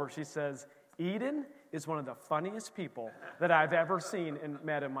over she says, Eden is one of the funniest people that I've ever seen and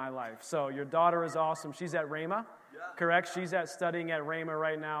met in my life. So your daughter is awesome. She's at Rhema, correct? She's studying at Rhema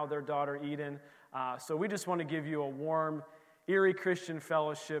right now, their daughter Eden. So we just want to give you a warm Erie Christian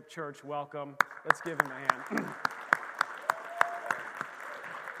Fellowship Church welcome. Let's give him a hand.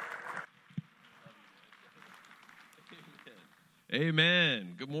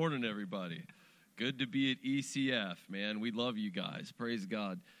 Amen. Good morning, everybody. Good to be at ECF, man. We love you guys. Praise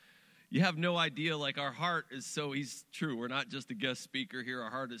God. You have no idea, our heart is so, he's true. We're not just a guest speaker here. Our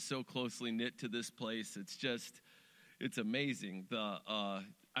heart is so closely knit to this place. It's amazing.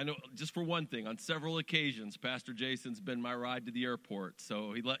 I know, just for one thing, on several occasions, Pastor Jason's been my ride to the airport.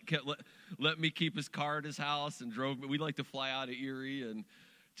 So he let me keep his car at his house and drove me. We like to fly out of Erie and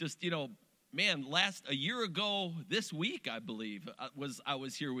just, man, a year ago this week, I believe, I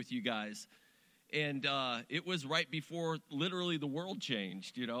was here with you guys. And it was right before literally the world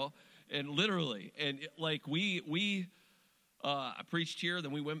changed, and literally. And I preached here,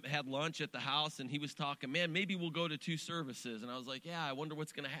 then we went had lunch at the house, and he was talking, man, maybe we'll go to 2 services. And I was like, yeah, I wonder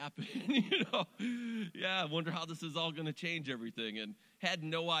what's going to happen, Yeah, I wonder how this is all going to change everything, and had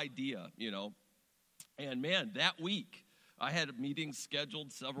no idea, And, man, that week, I had meetings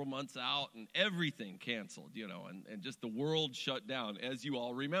scheduled several months out, and everything canceled, and just the world shut down, as you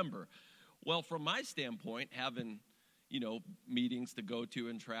all remember. Well, from my standpoint, having, meetings to go to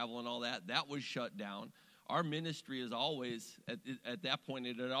and travel and all that was shut down. Our ministry is always, at that point,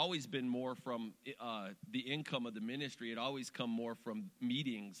 it had always been more from the income of the ministry. It always come more from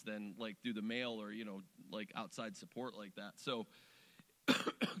meetings than, through the mail or, outside support like that. So,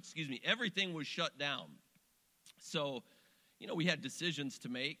 excuse me, everything was shut down. So, we had decisions to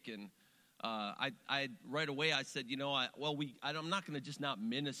make, and I right away I said, I'm not going to just not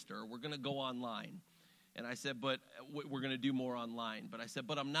minister. We're going to go online. And I said, but we're going to do more online. But I said,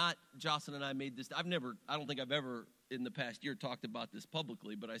 but I'm not, Jocelyn and I made this, I don't think I've ever in the past year talked about this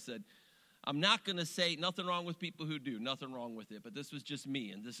publicly, but I said, I'm not going to say, nothing wrong with people who do, nothing wrong with it, but this was just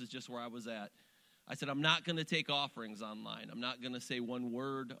me, and this is just where I was at. I said, I'm not going to take offerings online. I'm not going to say one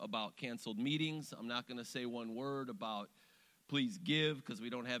word about canceled meetings. I'm not going to say one word about please give because we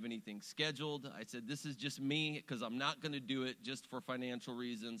don't have anything scheduled. I said, this is just me because I'm not going to do it just for financial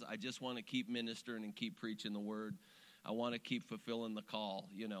reasons. I just want to keep ministering and keep preaching the word. I want to keep fulfilling the call,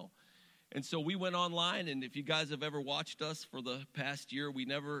 And so we went online, and if you guys have ever watched us for the past year, we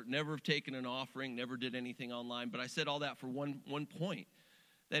never have taken an offering, never did anything online. But I said all that for one point,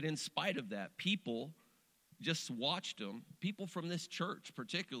 that in spite of that, people just watched them. People from this church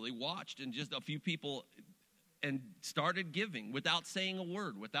particularly watched, and just a few people and started giving without saying a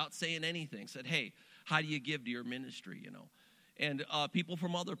word, without saying anything. Said, hey, how do you give to your ministry, And people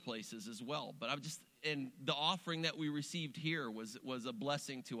from other places as well. But and the offering that we received here was a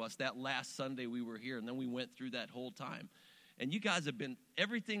blessing to us. That last Sunday we were here, and then we went through that whole time. And you guys have been,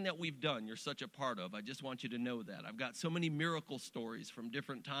 everything that we've done, you're such a part of. I just want you to know that. I've got so many miracle stories from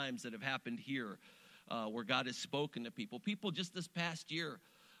different times that have happened here where God has spoken to people. People just this past year,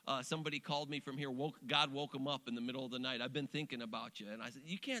 somebody called me from here. God woke them up in the middle of the night. I've been thinking about you. And I said,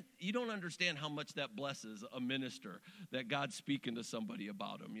 you don't understand how much that blesses a minister, that God's speaking to somebody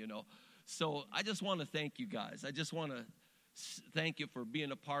about him, So I just want to thank you guys. I just want to thank you for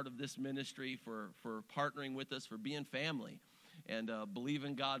being a part of this ministry, for partnering with us, for being family, and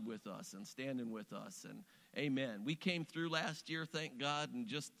believing God with us and standing with us. And amen. We came through last year, thank God, and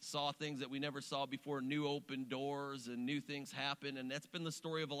just saw things that we never saw before, new open doors and new things happen. And that's been the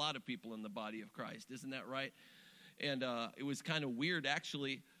story of a lot of people in the body of Christ. Isn't that right? And it was kind of weird,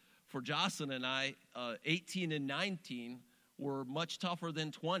 actually, for Jocelyn and I, 18 and 19 were much tougher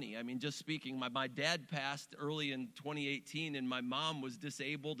than 20. I mean, just speaking, my dad passed early in 2018, and my mom was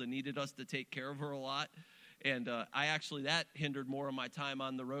disabled and needed us to take care of her a lot. And that hindered more of my time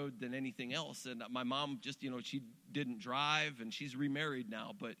on the road than anything else. And my mom just, she didn't drive, and she's remarried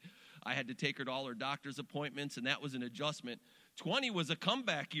now. But I had to take her to all her doctor's appointments, and that was an adjustment. 20 was a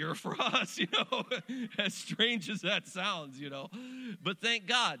comeback year for us, as strange as that sounds, But thank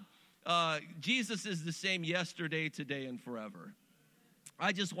God, Jesus is the same yesterday, today, and forever.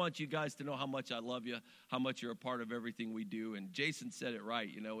 I just want you guys to know how much I love you, how much you're a part of everything we do. And Jason said it right.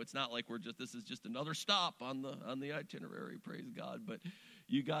 It's not like this is just another stop on the itinerary, praise God. But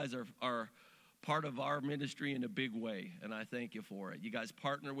you guys are part of our ministry in a big way, and I thank you for it. You guys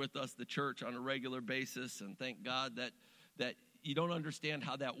partner with us, the church, on a regular basis, and thank God that you don't understand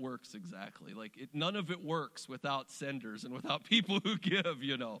how that works exactly. None of it works without senders and without people who give,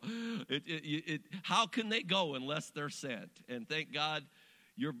 How can they go unless they're sent? And thank God,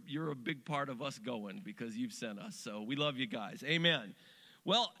 you're a big part of us going because you've sent us. So we love you guys. Amen.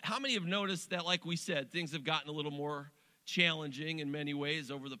 Well, how many have noticed that, like we said, things have gotten a little more challenging in many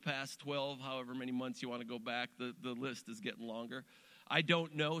ways over the past 12, however many months you want to go back? The list is getting longer. I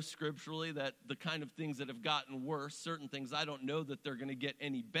don't know scripturally that the kind of things that have gotten worse, certain things, I don't know that they're going to get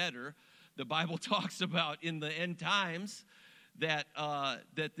any better. The Bible talks about in the end times that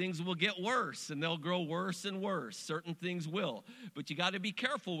things will get worse, and they'll grow worse and worse. Certain things will. But you got to be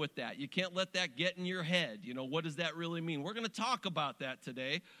careful with that. You can't let that get in your head. What does that really mean? We're going to talk about that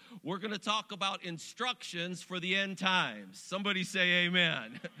today. We're going to talk about instructions for the end times. Somebody say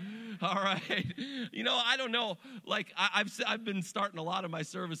amen. All right. I don't know. I've been starting a lot of my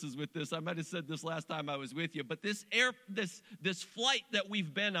services with this. I might have said this last time I was with you, but this flight that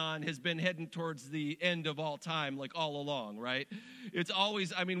we've been on has been heading towards the end of all time, all along, right? It's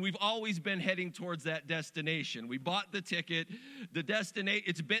always, we've always been heading towards that destination. We bought the ticket,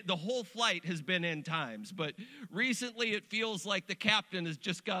 the whole flight has been end times, but recently it feels like the captain has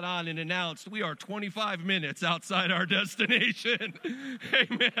just got on and announced we are 25 minutes outside our destination.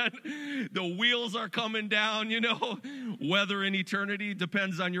 Amen. The wheels are coming down, Weather in eternity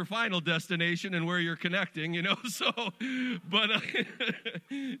depends on your final destination and where you're connecting, but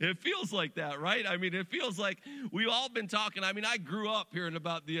it feels like that, right? It feels like we've all been talking. I grew up hearing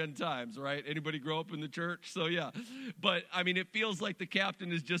about the end times, right? Anybody grow up in the church? So yeah. But it feels like the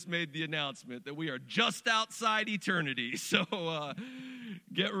captain has just made the announcement that we are just outside eternity. So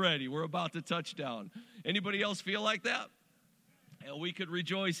get ready. We're about to touch down. Anybody else feel like that? And we could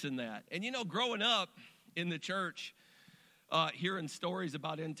rejoice in that. And growing up in the church, hearing stories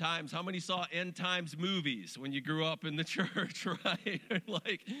about end times, how many saw end times movies when you grew up in the church, right?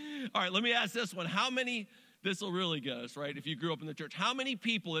 All right, let me ask this one. How many This will really get us, right? If you grew up in the church. How many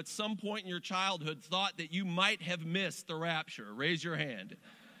people at some point in your childhood thought that you might have missed the rapture? Raise your hand.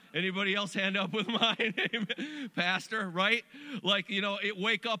 Anybody else hand up with mine? Pastor, right? Like, it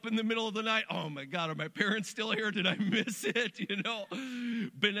wake up in the middle of the night. Oh my God, are my parents still here? Did I miss it?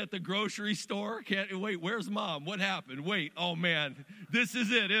 Been at the grocery store. Wait, where's mom? What happened? Wait, oh man, this is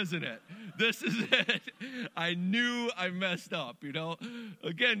it, isn't it? This is it. I knew I messed up,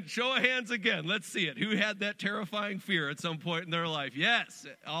 Again, show of hands again. Let's see it. Who had that terrifying fear at some point in their life? Yes,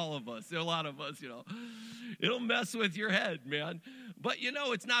 all of us. A lot of us, It'll mess with your head, man. But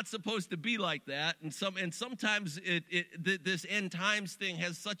it's not supposed to be like that, and sometimes this end times thing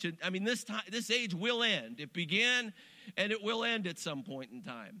has this age will end. It began, and it will end at some point in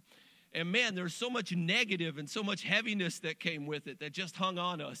time. And man, there's so much negative and so much heaviness that came with it that just hung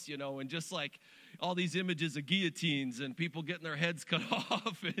on us, and just like all these images of guillotines and people getting their heads cut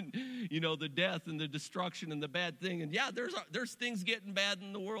off, and the death and the destruction and the bad thing. And yeah, there's things getting bad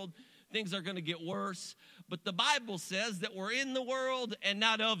in the world. Things are going to get worse. But the Bible says that we're in the world and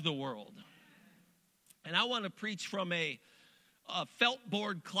not of the world. And I want to preach from a felt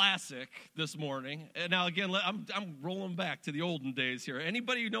board classic this morning. And now, again, I'm rolling back to the olden days here.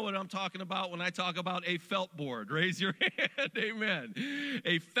 Anybody know what I'm talking about when I talk about a felt board? Raise your hand. Amen.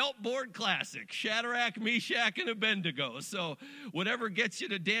 A felt board classic, Shadrach, Meshach, and Abednego. So whatever gets you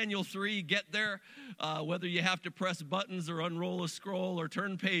to Daniel 3, get there. Whether you have to press buttons or unroll a scroll or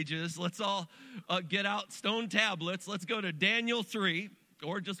turn pages, let's all get out stone tablets. Let's go to Daniel 3,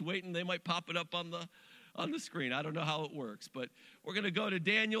 or just wait and they might pop it up on the screen. I don't know how it works, but we're going to go to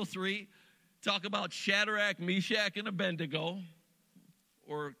Daniel 3, talk about Shadrach, Meshach, and Abednego.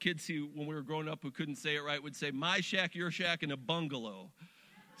 Or kids who, when we were growing up, who couldn't say it right would say, my shack, your shack, and a bungalow.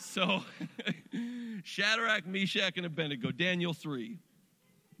 So, Shadrach, Meshach, and Abednego, Daniel 3.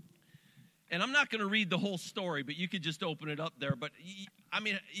 And I'm not going to read the whole story, but you could just open it up there. But,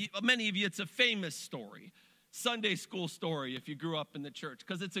 many of you, it's a famous story. Sunday school story if you grew up in the church,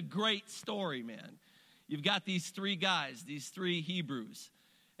 because it's a great story, man. You've got these three guys, these three Hebrews,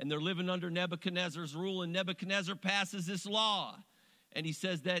 and they're living under Nebuchadnezzar's rule, and Nebuchadnezzar passes this law, and he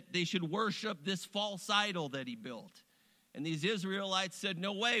says that they should worship this false idol that he built. And these Israelites said,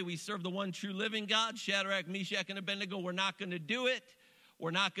 no way, we serve the one true living God. Shadrach, Meshach, and Abednego, we're not going to do it.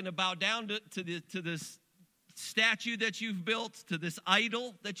 We're not going to bow down to this statue that you've built, to this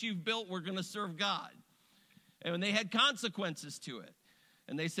idol that you've built. We're going to serve God. And they had consequences to it.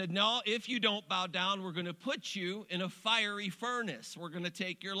 And they said, no, if you don't bow down, we're going to put you in a fiery furnace. We're going to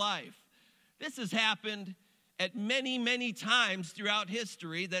take your life. This has happened at many, many times throughout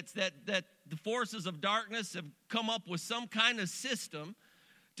history, that the forces of darkness have come up with some kind of system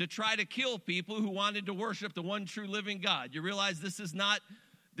to try to kill people who wanted to worship the one true living God. You realize this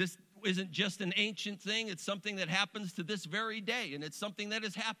isn't just an ancient thing. It's something that happens to this very day, and it's something that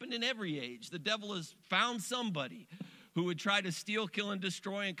has happened in every age. The devil has found somebody who would try to steal, kill, and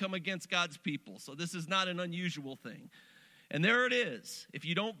destroy and come against God's people. So this is not an unusual thing. And there it is. If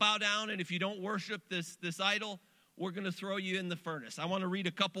you don't bow down and if you don't worship this idol, we're going to throw you in the furnace. I want to read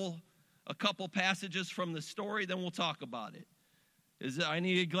a couple passages from the story, then we'll talk about it.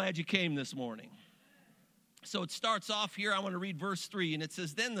 Glad you came this morning. So it starts off here. I want to read verse 3, and it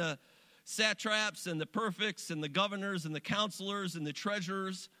says, then the satraps and the prefects and the governors and the counselors and the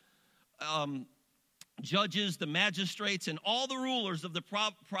treasurers, judges, the magistrates, and all the rulers of the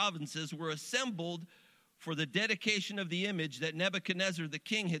provinces were assembled for the dedication of the image that Nebuchadnezzar the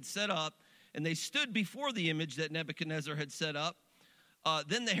king had set up, and they stood before the image that Nebuchadnezzar had set up.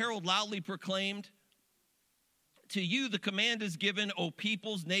 Then the herald loudly proclaimed, to you the command is given, O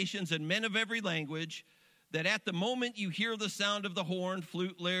peoples, nations, and men of every language, that at the moment you hear the sound of the horn,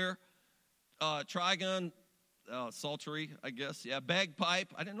 flute, lyre, trigon, psaltery, I guess. Yeah,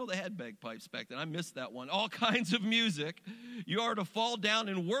 bagpipe. I didn't know they had bagpipes back then. I missed that one. All kinds of music. You are to fall down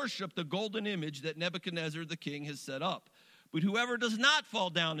and worship the golden image that Nebuchadnezzar the king has set up. But whoever does not fall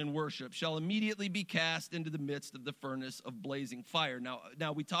down and worship shall immediately be cast into the midst of the furnace of blazing fire.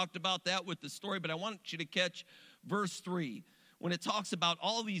 Now we talked about that with the story, but I want you to catch verse 3. When it talks about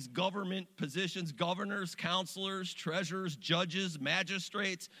all these government positions, governors, counselors, treasurers, judges,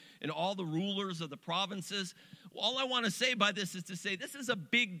 magistrates, and all the rulers of the provinces, all I want to say by this is to say this is a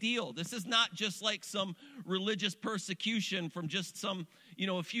big deal. This is not just like some religious persecution from just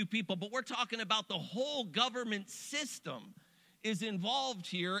a few people, but we're talking about the whole government system is involved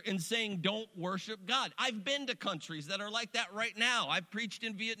here in saying don't worship God. I've been to countries that are like that right now. I've preached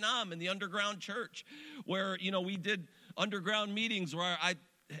in Vietnam in the underground church where, we did underground meetings where I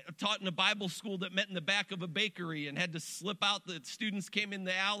taught in a Bible school that met in the back of a bakery and had to slip out. The students came in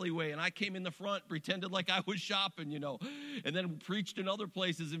the alleyway, and I came in the front, pretended like I was shopping, and then preached in other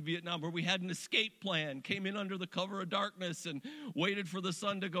places in Vietnam where we had an escape plan, came in under the cover of darkness and waited for the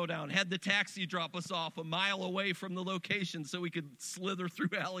sun to go down, had the taxi drop us off a mile away from the location so we could slither through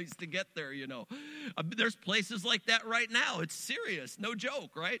alleys to get there, There's places like that right now. It's serious, no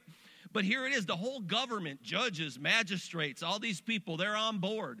joke, right? But here it is, the whole government, judges, magistrates, all these people, they're on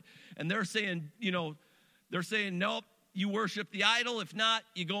board. And they're saying, nope, you worship the idol. If not,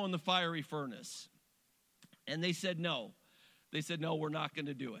 you go in the fiery furnace. And they said no. They said, no, we're not going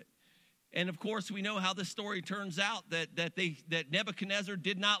to do it. And of course, we know how the story turns out, that Nebuchadnezzar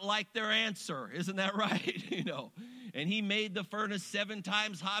did not like their answer. Isn't that right? And he made the furnace 7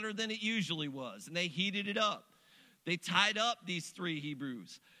 times hotter than it usually was. And they heated it up. They tied up these 3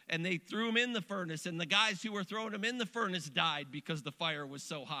 Hebrews, and they threw them in the furnace, and the guys who were throwing them in the furnace died because the fire was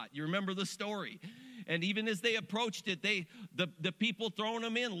so hot. You remember the story. And even as they approached it, the people throwing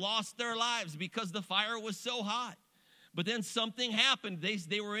them in lost their lives because the fire was so hot. But then something happened.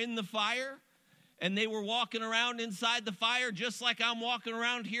 They were in the fire, and they were walking around inside the fire just like I'm walking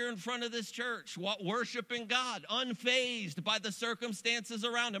around here in front of this church, worshiping God, unfazed by the circumstances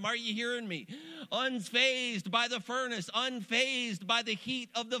around him. Are you hearing me? Unfazed by the furnace, unfazed by the heat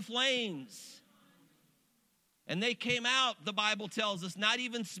of the flames. And they came out, the Bible tells us, not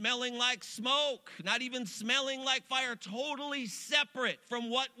even smelling like smoke, not even smelling like fire, totally separate from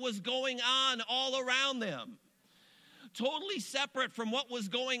what was going on all around them. Totally separate from what was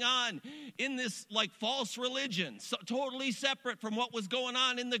going on in this false religion, totally separate from what was going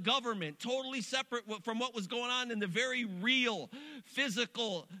on in the government, totally separate from what was going on in the very real,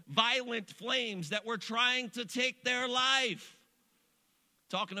 physical, violent flames that were trying to take their life.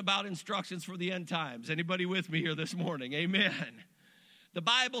 Talking about instructions for the end times. Anybody with me here this morning? Amen. The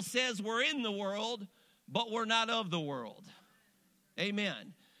Bible says we're in the world, but we're not of the world.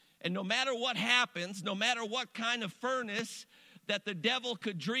 Amen. And no matter what happens, no matter what kind of furnace that the devil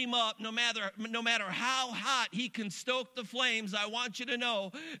could dream up, no matter how hot he can stoke the flames, I want you to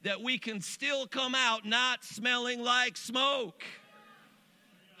know that we can still come out not smelling like smoke.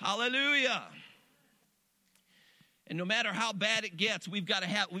 Hallelujah. And no matter how bad it gets, we've got to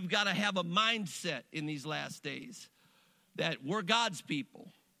have a mindset in these last days that we're God's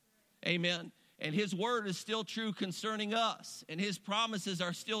people. Amen. And his word is still true concerning us. And his promises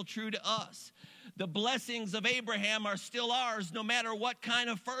are still true to us. The blessings of Abraham are still ours, no matter what kind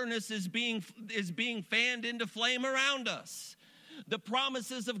of furnace is being fanned into flame around us. The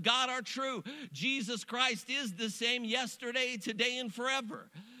promises of God are true. Jesus Christ is the same yesterday, today, and forever.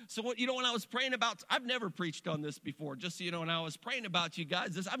 So when I was praying about, I've never preached on this before, just so you know, when I was praying about you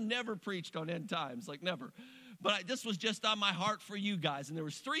guys, I've never preached on end times, never. But this was just on my heart for you guys. And there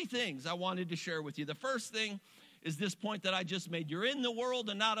was 3 things I wanted to share with you. The first thing is this point that I just made. You're in the world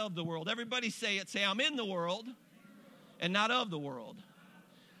and not of the world. Everybody say it. Say, I'm in the world and not of the world.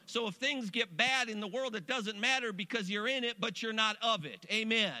 So if things get bad in the world, it doesn't matter because you're in it, but you're not of it.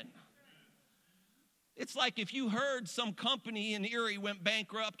 Amen. It's like if you heard some company in Erie went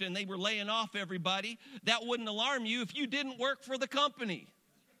bankrupt and they were laying off everybody, that wouldn't alarm you if you didn't work for the company.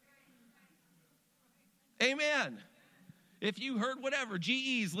 Amen. If you heard whatever,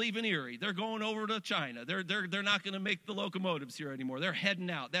 GE's leaving Erie. They're going over to China. They're not going to make the locomotives here anymore. They're heading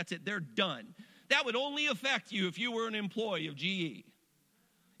out. That's it. They're done. That would only affect you if you were an employee of GE.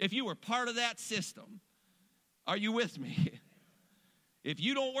 If you were part of that system. Are you with me? If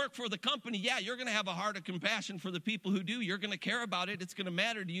you don't work for the company, yeah, you're going to have a heart of compassion for the people who do. You're going to care about it. It's going to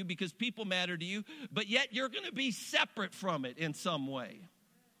matter to you because people matter to you. But yet you're going to be separate from it in some way.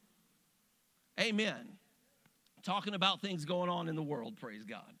 Amen. Talking about things going on in the world, praise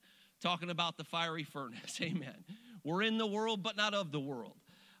God. Talking about the fiery furnace, amen. We're in the world, but not of the world.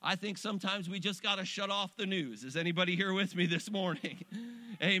 I think sometimes we just got to shut off the news. Is anybody here with me this morning?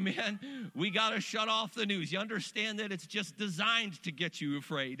 Amen. We got to shut off the news. You understand that it's just designed to get you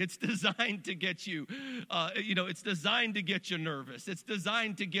afraid. It's designed to get you, it's designed to get you nervous. It's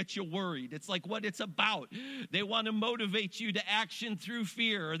designed to get you worried. It's like what it's about. They want to motivate you to action through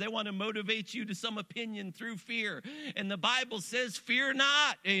fear, or they want to motivate you to some opinion through fear. And the Bible says, fear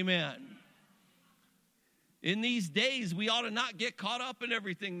not. Amen. In these days, we ought to not get caught up in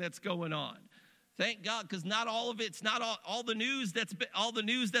everything that's going on. Thank God, because not all of it's not all the news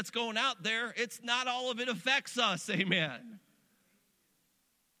that's going out there. It's not all of it affects us. Amen.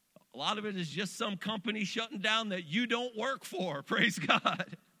 A lot of it is just some company shutting down that you don't work for. Praise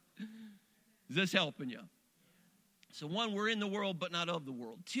God. Is this helping you? So 1, we're in the world, but not of the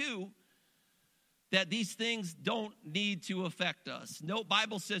world. 2, that these things don't need to affect us. No,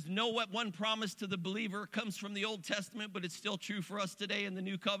 Bible says no one promise to the believer comes from the Old Testament, but it's still true for us today in the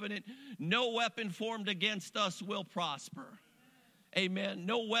New Covenant. No weapon formed against us will prosper. Amen.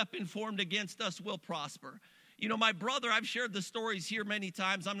 No weapon formed against us will prosper. You know, my brother, I've shared the stories here many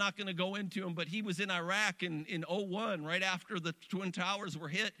times. I'm not going to go into them, but he was in Iraq in 2001, right after the Twin Towers were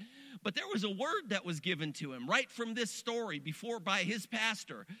hit. But there was a word that was given to him right from this story by his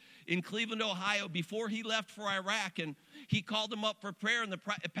pastor in Cleveland, Ohio, before he left for Iraq. And he called him up for prayer, and the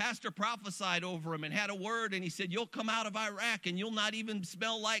pastor prophesied over him and had a word. And he said, you'll come out of Iraq and you'll not even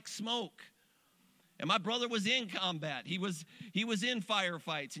smell like smoke. And my brother was in combat. He was in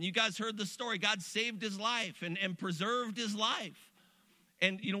firefights. And you guys heard the story. God saved his life and preserved his life.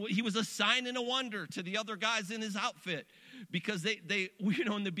 And, you know, he was a sign and a wonder to the other guys in his outfit, because they you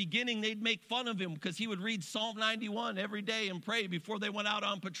know, in the beginning, they'd make fun of him because he would read Psalm 91 every day and pray before they went out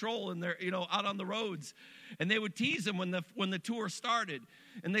on patrol and they're, you know, out on the roads. And they would tease him when the tour started.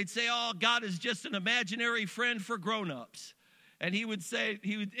 And they'd say, oh, God is just an imaginary friend for grown-ups. And he would say,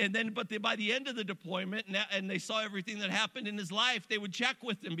 by the end of the deployment, and they saw everything that happened in his life, they would check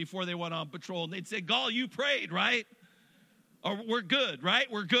with him before they went on patrol. And they'd say, Gall, you prayed, right? Or we're good,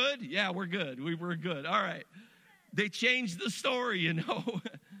 right? We're good? Yeah, we're good. We were good. All right. They changed the story, you know.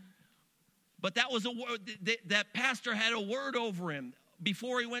 But that was a word, that pastor had a word over him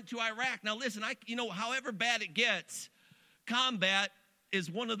before he went to Iraq. Now listen, however bad it gets, combat is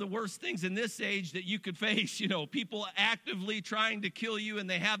one of the worst things in this age that you could face. You know, people actively trying to kill you, and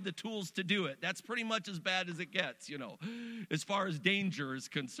they have the tools to do it. That's pretty much as bad as it gets, you know, as far as danger is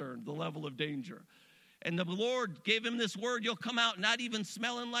concerned, the level of danger. And the Lord gave him this word, you'll come out not even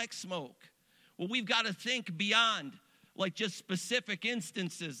smelling like smoke. Well, we've got to think beyond like just specific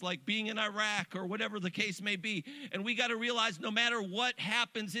instances like being in Iraq or whatever the case may be. And we got to realize no matter what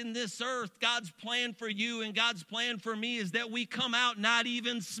happens in this earth, God's plan for you and God's plan for me is that we come out not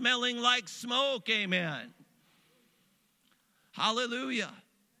even smelling like smoke. Amen. Hallelujah.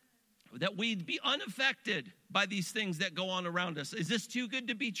 That we'd be unaffected by these things that go on around us. Is this too good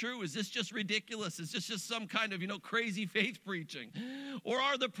to be true? Is this just ridiculous? Is this just some kind of, crazy faith preaching? Or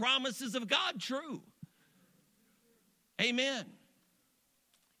are the promises of God true? Amen.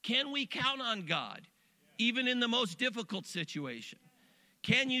 Can we count on God even in the most difficult situation?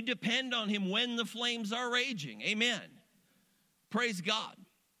 Can you depend on him when the flames are raging? Amen. Praise God.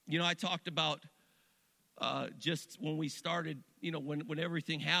 I talked about just when we started, when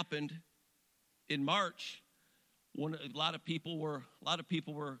everything happened in March, when a lot of people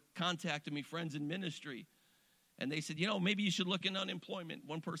were contacting me, friends in ministry, and they said, maybe you should look into unemployment.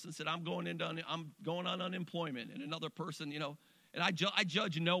 One person said, I'm going on unemployment, and another person, and I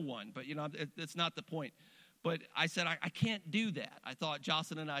judge no one, but that's not the point. But I said I can't do that. I thought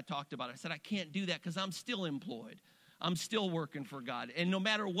Jocelyn and I talked about it. I said I can't do that because I'm still employed. I'm still working for God. And no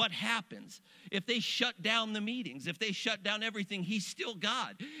matter what happens, if they shut down the meetings, if they shut down everything, he's still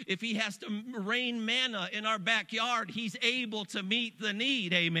God. If he has to rain manna in our backyard, he's able to meet the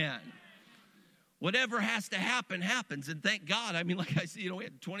need. Amen. Whatever has to happen, happens. And thank God. I mean, like I said,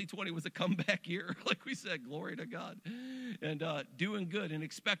 2020 was a comeback year. Like we said, glory to God. And doing good and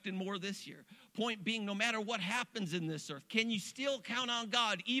expecting more this year. Point being, no matter what happens in this earth, can you still count on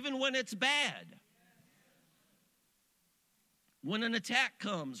God even when it's bad? When an attack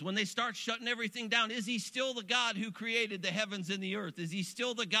comes, when they start shutting everything down, is he still the God who created the heavens and the earth? Is he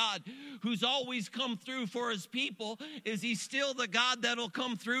still the God who's always come through for his people? Is he still the God that'll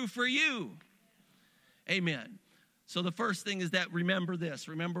come through for you? Amen. So the first thing is that remember this.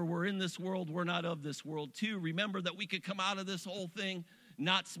 Remember, we're in this world. We're not of this world. 2, remember that we could come out of this whole thing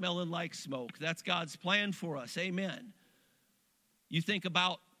not smelling like smoke. That's God's plan for us. Amen. You think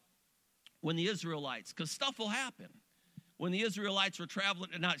about when the Israelites, because stuff will happen. When the Israelites were traveling,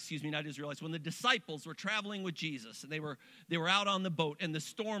 when the disciples were traveling with Jesus, and they were out on the boat, and the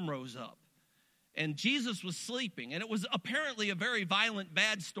storm rose up. And Jesus was sleeping, and it was apparently a very violent,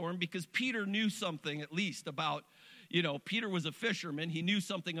 bad storm because Peter knew something at least about, Peter was a fisherman. He knew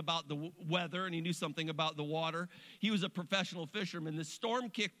something about the weather, and he knew something about the water. He was a professional fisherman. The storm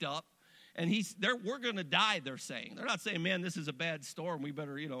kicked up, and we're going to die, they're saying. They're not saying, man, this is a bad storm. We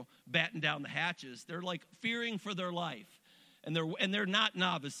better, batten down the hatches. They're like fearing for their life. And they're not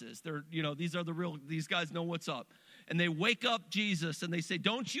novices. These guys know what's up. And they wake up Jesus and they say,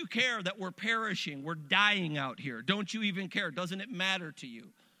 don't you care that we're perishing? We're dying out here. Don't you even care? Doesn't it matter to you?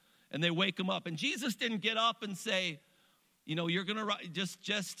 And they wake him up. And Jesus didn't get up and say, you're going to just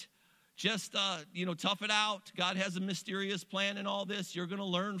tough it out. God has a mysterious plan in all this. You're going to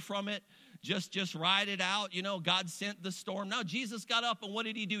learn from it. just ride it out. You know, God sent the storm. No, Jesus got up, and what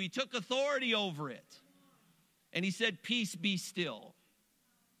did he do? He took authority over it. And he said, peace, be still.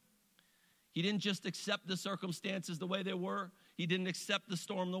 He didn't just accept the circumstances the way they were. He didn't accept the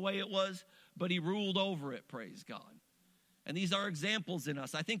storm the way it was, but he ruled over it, praise God. And these are examples in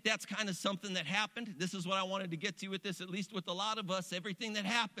us. I think that's kind of something that happened. This is what I wanted to get to with this, at least with a lot of us. Everything that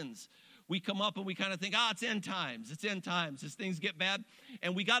happens, we come up and we kind of think, it's end times. It's end times as things get bad.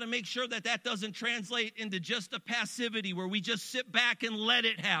 And we got to make sure that that doesn't translate into just a passivity where we just sit back and let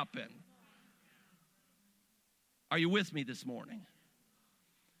it happen. Are you with me this morning?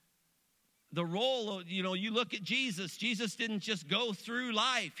 The role of, you look at Jesus. Jesus didn't just go through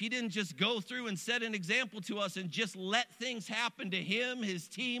life. He didn't just go through and set an example to us and just let things happen to him, his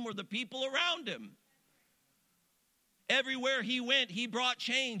team, or the people around him. Everywhere he went, he brought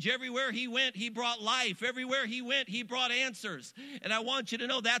change. Everywhere he went, he brought life. Everywhere he went, he brought answers. And I want you to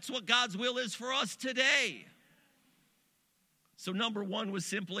know that's what God's will is for us today. So number one was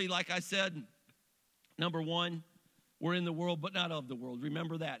simply, like I said, number one, we're in the world, but not of the world.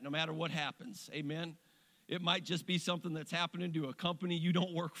 Remember that, no matter what happens. Amen. It might just be something that's happening to a company you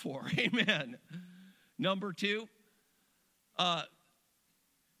don't work for. Amen. Number two,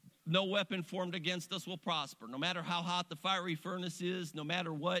 no weapon formed against us will prosper. No matter how hot the fiery furnace is, no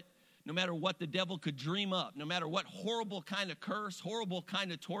matter what the devil could dream up, no matter what horrible kind of curse, horrible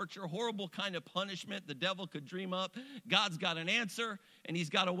kind of torture, horrible kind of punishment the devil could dream up, God's got an answer, and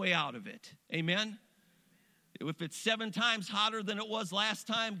he's got a way out of it. Amen. If it's 7 times hotter than it was last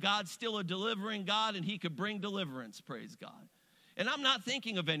time, God's still a delivering God, and he could bring deliverance, praise God. And I'm not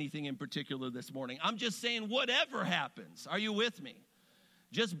thinking of anything in particular this morning. I'm just saying whatever happens. Are you with me?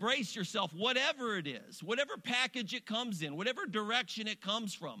 Just brace yourself, whatever it is, whatever package it comes in, whatever direction it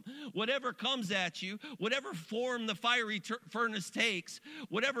comes from, whatever comes at you, whatever form the fiery furnace takes,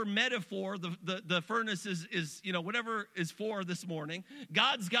 whatever metaphor the furnace is, whatever is for this morning,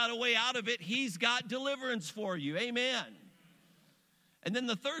 God's got a way out of it. He's got deliverance for you. Amen. And then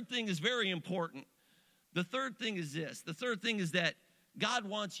the third thing is very important. The third thing is this. The third thing is that God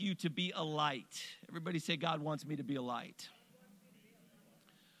wants you to be a light. Everybody say, God wants me to be a light.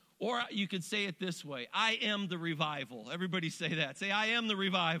 Or you could say it this way, I am the revival. Everybody say that. Say, I am the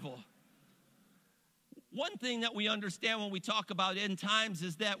revival. One thing that we understand when we talk about end times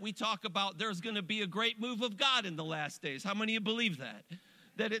is that we talk about there's going to be a great move of God in the last days. How many of you believe that?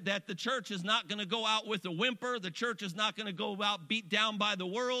 That the church is not going to go out with a whimper. The church is not going to go out beat down by the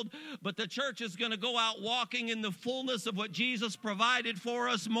world. But the church is going to go out walking in the fullness of what Jesus provided for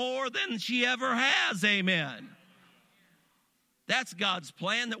us more than she ever has. Amen. That's God's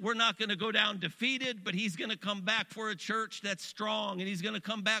plan, that we're not going to go down defeated, but he's going to come back for a church that's strong, and he's going to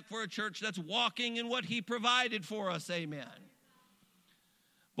come back for a church that's walking in what he provided for us. Amen.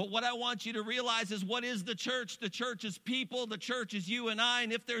 But what I want you to realize is, what is the church? The church is people. The church is you and I.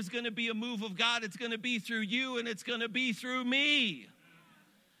 And if there's going to be a move of God, it's going to be through you, and it's going to be through me.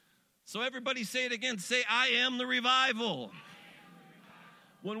 So everybody say it again. Say, I am the revival.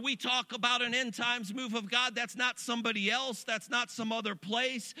 When we talk about an end times move of God, that's not somebody else. That's not some other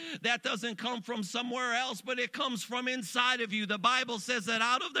place. That doesn't come from somewhere else, but it comes from inside of you. The Bible says that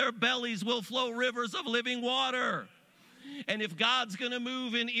out of their bellies will flow rivers of living water. And if God's going to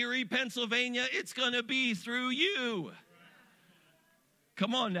move in Erie, Pennsylvania, it's going to be through you.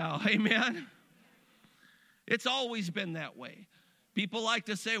 Come on now, amen? It's always been that way. People like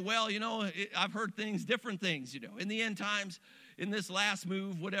to say, well, I've heard different things, in the end times. In this last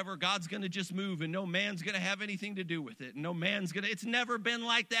move, whatever, God's going to just move, and no man's going to have anything to do with it. No man's going to, it's never been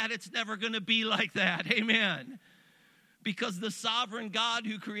like that. It's never going to be like that. Amen. Because the sovereign God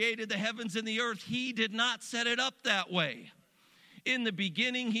who created the heavens and the earth, he did not set it up that way. In the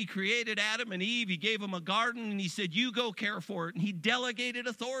beginning, he created Adam and Eve. He gave them a garden, and he said, you go care for it. And he delegated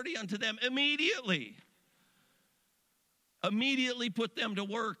authority unto them immediately. Immediately put them to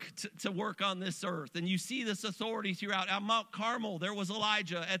work to work on this earth. And you see this authority throughout. At Mount Carmel, there was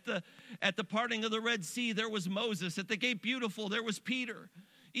Elijah. At the parting of the Red Sea, there was Moses. At the Gate Beautiful, there was Peter.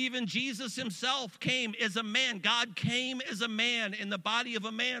 Even Jesus himself came as a man. God came as a man in the body of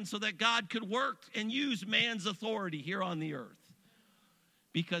a man so that God could work and use man's authority here on the earth.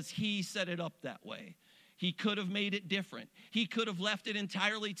 Because he set it up that way. He could have made it different. He could have left it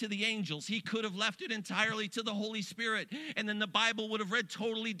entirely to the angels. He could have left it entirely to the Holy Spirit. And then the Bible would have read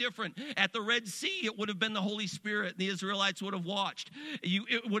totally different. At the Red Sea, it would have been the Holy Spirit. The Israelites would have watched.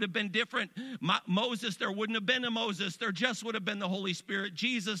 It would have been different. Moses, there wouldn't have been a Moses. There just would have been the Holy Spirit.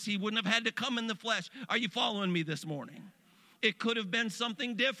 Jesus, he wouldn't have had to come in the flesh. Are you following me this morning? It could have been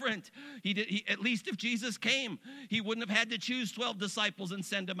something different. At least if Jesus came, he wouldn't have had to choose 12 disciples and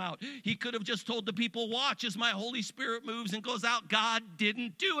send them out. He could have just told the people, watch as my Holy Spirit moves and goes out. God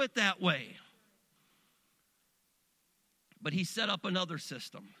didn't do it that way. But he set up another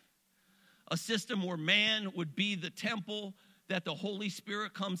system. A system where man would be the temple that the Holy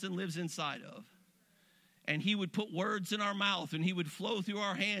Spirit comes and lives inside of. And he would put words in our mouth, and he would flow through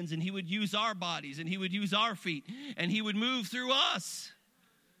our hands, and he would use our bodies, and he would use our feet, and he would move through us.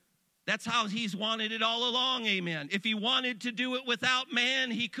 That's how he's wanted it all along, amen. If he wanted to do it without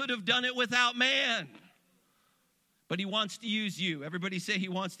man, he could have done it without man. But he wants to use you. Everybody say he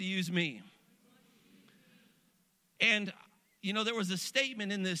wants to use me. And, you know, there was a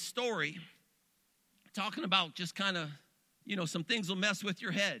statement in this story talking about just kind of, you know, some things will mess with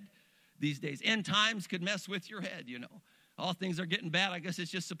your head these days. End times could mess with your head, you know. All things are getting bad. I guess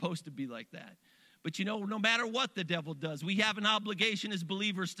it's just supposed to be like that. But, you know, no matter what the devil does, we have an obligation as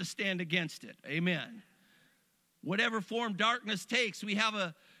believers to stand against it. Amen. Whatever form darkness takes, we have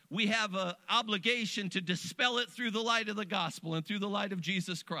a obligation to dispel it through the light of the gospel and through the light of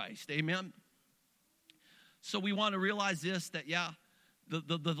Jesus Christ. Amen. So we want to realize this, that,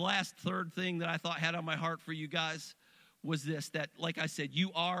 the last third thing that I thought had on my heart for you guys was this, that, like I said,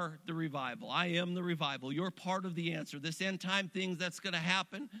 you are the revival. I am the revival. You're part of the answer. This end time thing that's going to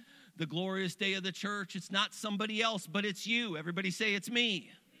happen, the glorious day of the church, it's not somebody else, but it's you. Everybody say, it's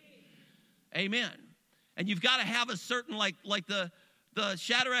me. Amen. And you've got to have a certain, like the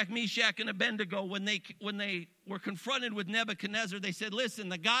Shadrach, Meshach, and Abednego, when they were confronted with Nebuchadnezzar, they said, listen,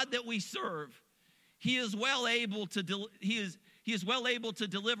 the God that we serve, he is well able to deliver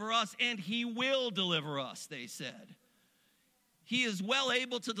us, and he will deliver us, they said. He is well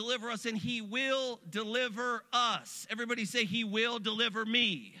able to deliver us, and he will deliver us. Everybody say, he will deliver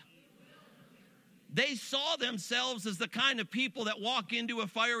me. They saw themselves as the kind of people that walk into a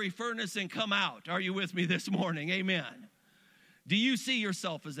fiery furnace and come out. Are you with me this morning? Amen. Do you see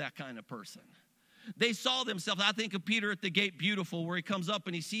yourself as that kind of person? They saw themselves. I think of Peter at the Gate Beautiful, where he comes up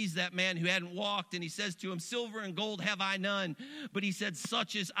and he sees that man who hadn't walked, and he says to him, silver and gold have I none, but he said,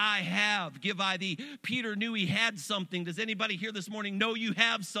 such as I have give I thee. Peter knew he had something. Does anybody here this morning know you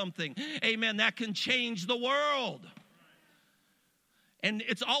have something? Amen. That can change the world. And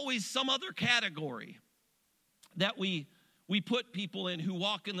it's always some other category that we put people in who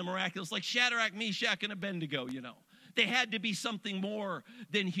walk in the miraculous, like Shadrach, Meshach, and Abednego, you know. They had to be something more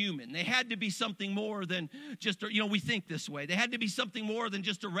than human. They had to be something more than just, you know, we think this way. They had to be something more than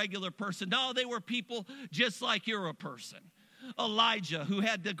just a regular person. No, they were people just like you're a person. Elijah, who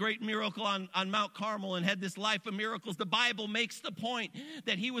had the great miracle on Mount Carmel and had this life of miracles, the Bible makes the point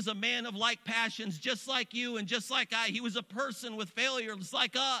that he was a man of like passions, just like you and just like I. He was a person with failures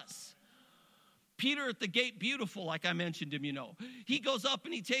like us. Peter at the Gate Beautiful, like I mentioned him, you know. He goes up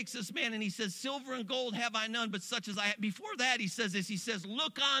and he takes this man and he says, silver and gold have I none, but such as I have. Before that, he says this. He says,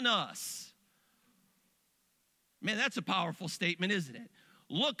 look on us. Man, that's a powerful statement, isn't it?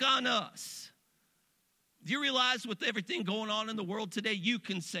 Look on us. Do you realize with everything going on in the world today, you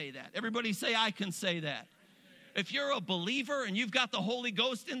can say that. Everybody say, I can say that. If you're a believer and you've got the Holy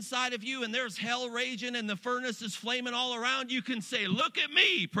Ghost inside of you and there's hell raging and the furnace is flaming all around, you can say, look at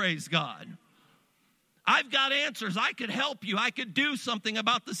me, praise God. I've got answers. I could help you. I could do something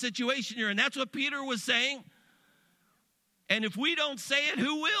about the situation you're in. That's what Peter was saying. And if we don't say it,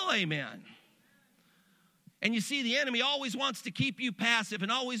 who will? Amen. And you see, the enemy always wants to keep you passive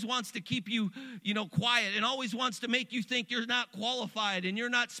and always wants to keep you, quiet and always wants to make you think you're not qualified and you're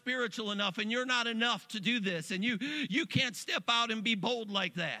not spiritual enough and you're not enough to do this and you can't step out and be bold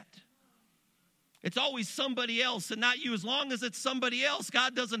like that. It's always somebody else and not you. As long as it's somebody else,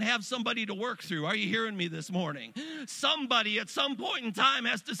 God doesn't have somebody to work through. Are you hearing me this morning? Somebody at some point in time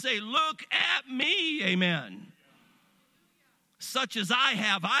has to say, look at me, amen. Such as I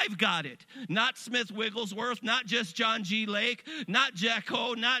have, I've got it. Not Smith Wigglesworth, not just John G. Lake, not Jack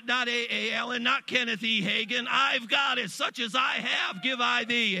Ho, not A.A. Allen, not Kenneth E. Hagin. I've got it. Such as I have, give I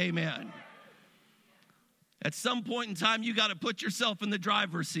thee, amen. At some point in time, you got to put yourself in the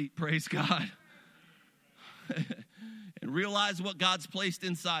driver's seat, praise God. And realize what God's placed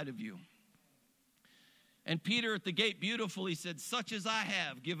inside of you. And Peter at the Gate Beautiful, he said, such as I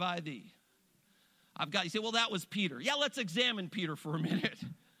have, give I thee. You say, well, that was Peter. Yeah, let's examine Peter for a minute.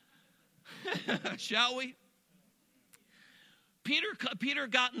 Shall we? Peter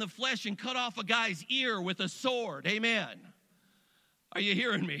got in the flesh and cut off a guy's ear with a sword. Amen. Are you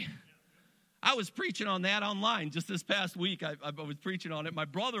hearing me? I was preaching on that online just this past week. I was preaching on it. My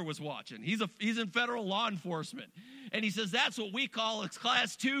brother was watching. He's in federal law enforcement. And he says, that's what we call a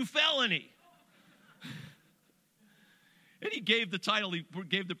class 2 felony. And he gave the title, he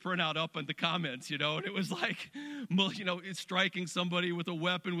gave the printout up in the comments, and it was like, it's striking somebody with a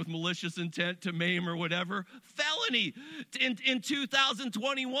weapon with malicious intent to maim or whatever. Felony. In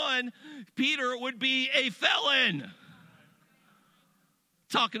 2021, Peter would be a felon.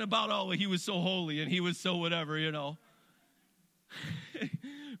 Talking about, he was so holy and he was so whatever,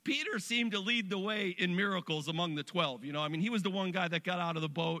 Peter seemed to lead the way in miracles among the 12. He was the one guy that got out of the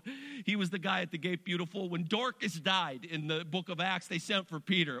boat. He was the guy at the Gate Beautiful. When Dorcas died in the book of Acts, they sent for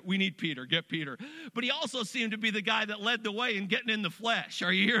Peter. We need Peter. Get Peter. But he also seemed to be the guy that led the way in getting in the flesh.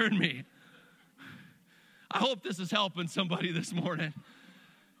 Are you hearing me? I hope this is helping somebody this morning.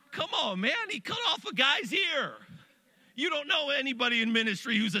 Come on, man. He cut off a guy's ear. You don't know anybody in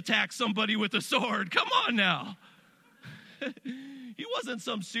ministry who's attacked somebody with a sword. Come on now. He wasn't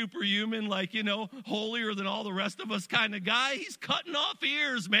some superhuman, holier than all the rest of us kind of guy. He's cutting off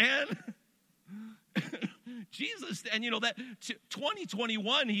ears, man. Jesus, and that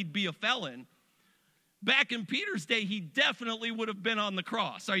 2021, he'd be a felon. Back in Peter's day, he definitely would have been on the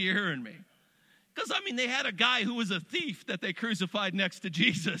cross. Are you hearing me? Because, they had a guy who was a thief that they crucified next to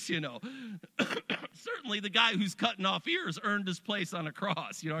Jesus, Certainly the guy who's cutting off ears earned his place on a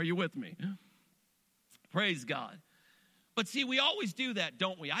cross. Are you with me? Praise God. But see, we always do that,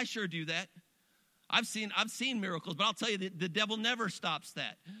 don't we? I sure do that. I've seen miracles, but I'll tell you, the devil never stops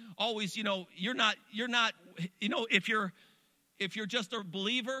that. Always, you're not, if you're just a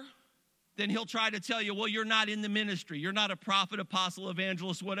believer, then he'll try to tell you, well, you're not in the ministry. You're not a prophet, apostle,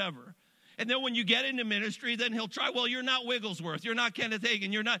 evangelist, whatever. And then when you get into ministry, then he'll try, well, you're not Wigglesworth. You're not Kenneth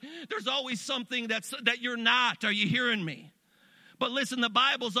Hagin. You're not. There's always something that you're not. Are you hearing me? But listen, the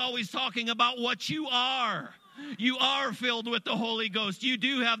Bible's always talking about what you are. You are filled with the Holy Ghost. You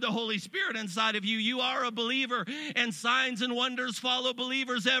do have the Holy Spirit inside of you. You are a believer, and signs and wonders follow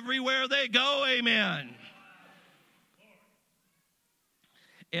believers everywhere they go. Amen.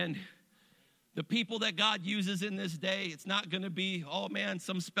 And the people that God uses in this day, it's not going to be,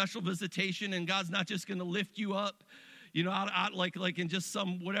 some special visitation, and God's not just going to lift you up, out like in just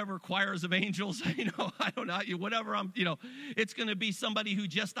some whatever choirs of angels, I don't know, whatever it's going to be somebody who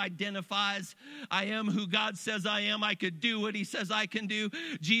just identifies, I am who God says I am. I could do what he says I can do.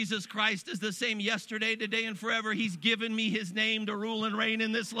 Jesus Christ is the same yesterday, today, and forever. He's given me his name to rule and reign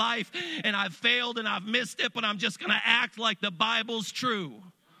in this life, and I've failed and I've missed it, but I'm just going to act like the Bible's true.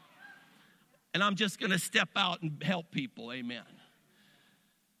 And I'm just going to step out and help people. Amen.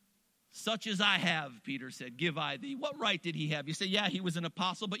 Such as I have, Peter said, give I thee. What right did he have? You say, yeah, he was an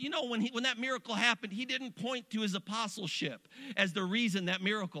apostle. But when that miracle happened, he didn't point to his apostleship as the reason that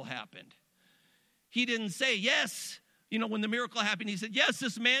miracle happened. He didn't say, yes. When the miracle happened, he said, yes,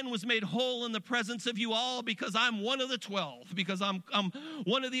 this man was made whole in the presence of you all because I'm one of the 12, because I'm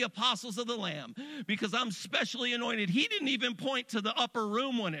one of the apostles of the Lamb, because I'm specially anointed. He didn't even point to the upper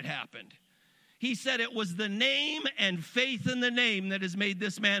room when it happened. He said it was the name and faith in the name that has made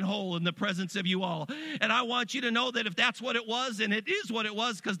this man whole in the presence of you all. And I want you to know that if that's what it was, and it is what it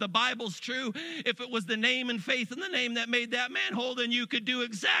was because the Bible's true, if it was the name and faith in the name that made that man whole, then you could do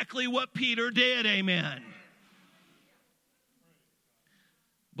exactly what Peter did. Amen.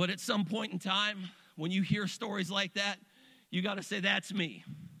 But at some point in time, when you hear stories like that, you got to say, that's me.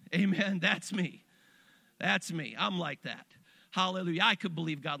 Amen. That's me. That's me. I'm like that. Hallelujah. I could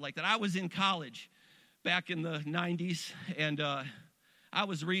believe God like that. I was in college back in the 90s, and I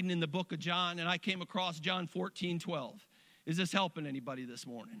was reading in the book of John, and I came across John 14:12. Is this helping anybody this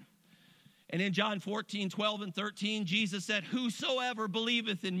morning? And in John 14:12 and 13, Jesus said, whosoever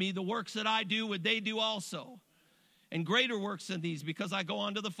believeth in me, the works that I do, would they do also. And greater works than these, because I go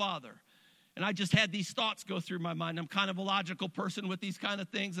unto the Father. And I just had these thoughts go through my mind. I'm kind of a logical person with these kind of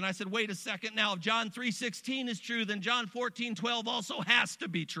things. And I said, wait a second. Now, if John 3:16 is true, then John 14:12 also has to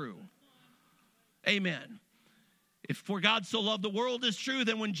be true. Amen. If for God so loved the world is true,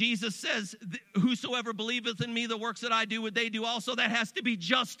 then when Jesus says, whosoever believeth in me, the works that I do, would they do also, that has to be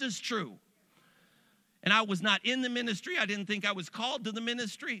just as true. And I was not in the ministry. I didn't think I was called to the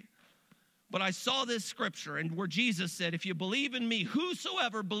ministry. But I saw this scripture, and where Jesus said, if you believe in me,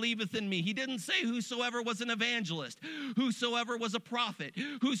 whosoever believeth in me. He didn't say whosoever was an evangelist, whosoever was a prophet,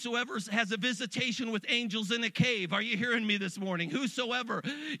 whosoever has a visitation with angels in a cave. Are you hearing me this morning? Whosoever,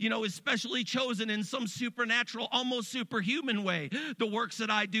 is specially chosen in some supernatural, almost superhuman way. The works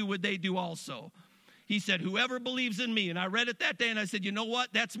that I do, would they do also. He said, whoever believes in me. And I read it that day, and I said, you know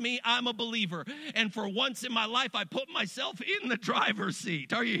what? That's me. I'm a believer. And for once in my life, I put myself in the driver's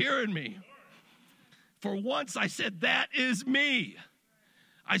seat. Are you hearing me? For once, I said, that is me.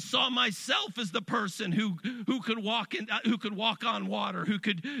 I saw myself as the person who could walk on water, who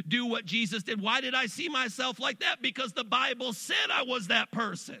could do what Jesus did. Why did I see myself like that? Because the Bible said I was that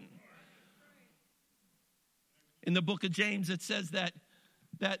person. In the book of James, it says that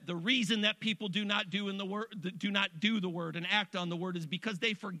the reason that people do not do the word and act on the word is because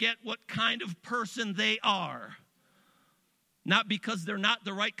they forget what kind of person they are. Not because they're not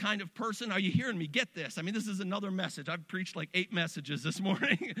the right kind of person. Are you hearing me? Get this. I mean, this is another message. I've preached like 8 messages this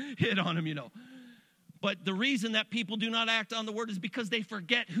morning. Hit on them, But the reason that people do not act on the word is because they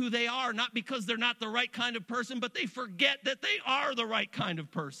forget who they are. Not because they're not the right kind of person, but they forget that they are the right kind of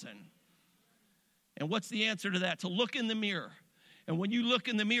person. And what's the answer to that? To look in the mirror. And when you look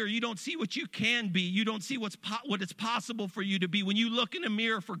in the mirror, you don't see what you can be. You don't see what it's possible for you to be. When you look in the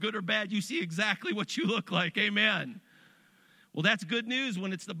mirror, for good or bad, you see exactly what you look like. Amen. Well, that's good news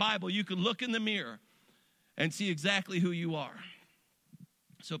when it's the Bible. You can look in the mirror and see exactly who you are.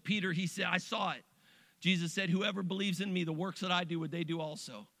 So Peter, he said, I saw it. Jesus said, whoever believes in me, the works that I do, would they do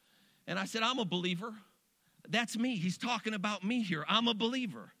also. And I said, I'm a believer. That's me. He's talking about me here. I'm a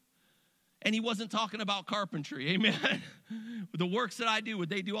believer. And he wasn't talking about carpentry. Amen. The works that I do, would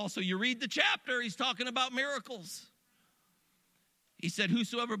they do also. You read the chapter, he's talking about miracles. He said,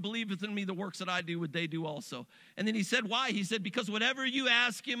 whosoever believeth in me, the works that I do, would they do also. And then he said, why? He said, because whatever you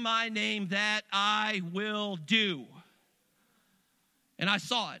ask in my name, that I will do. And I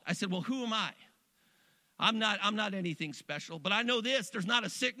saw it. I said, well, who am I? I'm not anything special, but I know this, there's not a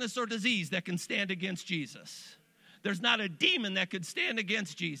sickness or disease that can stand against Jesus. There's not a demon that could stand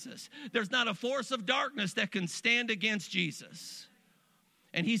against Jesus. There's not a force of darkness that can stand against Jesus.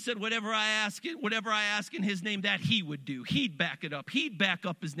 And he said, whatever I ask in his name, that he would do. He'd back it up. He'd back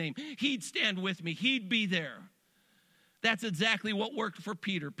up his name. He'd stand with me. He'd be there. That's exactly what worked for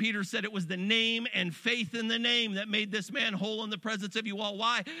Peter. Peter said it was the name and faith in the name that made this man whole in the presence of you all.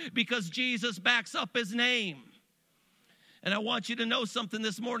 Why? Because Jesus backs up his name. And I want you to know something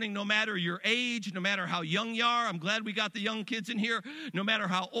this morning, no matter your age, no matter how young you are, I'm glad we got the young kids in here, no matter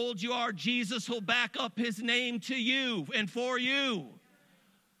how old you are, Jesus will back up his name to you and for you.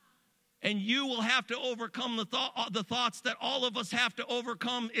 And you will have to overcome the thoughts that all of us have to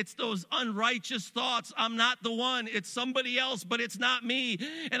overcome. It's those unrighteous thoughts. I'm not the one. It's somebody else, but it's not me.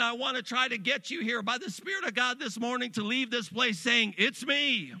 And I want to try to get you here by the Spirit of God this morning to leave this place saying, it's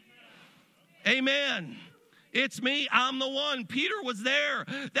me. Amen. It's me. I'm the one. Peter was there.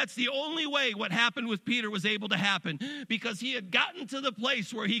 That's the only way what happened with Peter was able to happen, because he had gotten to the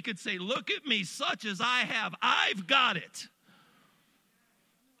place where he could say, look at me, such as I have. I've got it.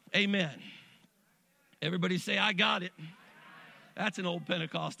 Amen. Everybody say, I got it. That's an old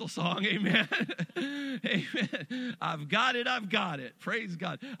Pentecostal song. Amen. Amen. I've got it. I've got it. Praise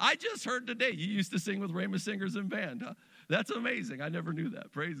God. I just heard today you used to sing with Rhema Singers and Band. Huh? That's amazing. I never knew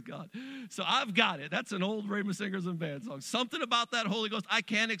that. Praise God. So I've got it. That's an old Rhema Singers and Band song. Something about that Holy Ghost. I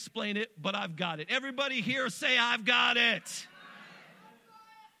can't explain it, but I've got it. Everybody here say, I've got it.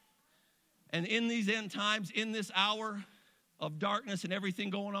 And in these end times, in this hour of darkness and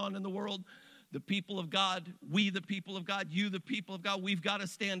everything going on in the world, the people of God, we the people of God, you the people of God, we've got to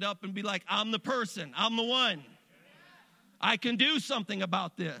stand up and be like, I'm the person. I'm the one. I can do something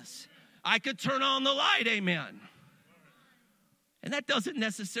about this. I could turn on the light. Amen. And that doesn't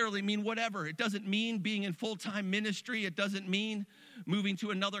necessarily mean whatever. It doesn't mean being in full-time ministry. It doesn't mean moving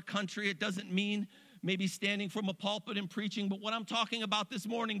to another country. It doesn't mean maybe standing from a pulpit and preaching. But what I'm talking about this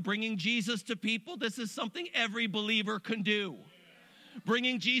morning, bringing Jesus to people, this is something every believer can do.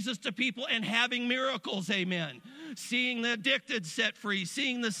 Bringing Jesus to people and having miracles, amen. Seeing the addicted set free,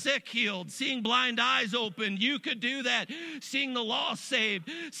 seeing the sick healed, seeing blind eyes opened. You could do that. Seeing the lost saved,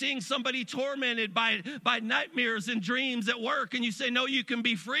 seeing somebody tormented by nightmares and dreams at work, and you say, no, you can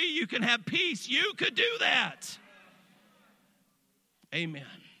be free, you can have peace. You could do that. Amen.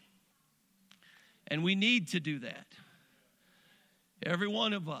 And we need to do that. Every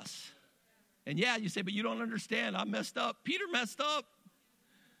one of us. And yeah, you say, but you don't understand. I messed up. Peter messed up.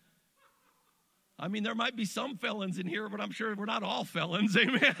 I mean, there might be some felons in here, but I'm sure we're not all felons.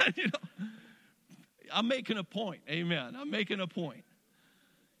 Amen. I'm making a point. Amen. I'm making a point.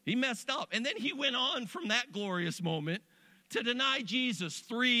 He messed up. And then he went on from that glorious moment to deny Jesus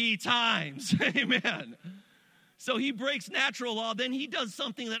 3 times. Amen. So he breaks natural law. Then he does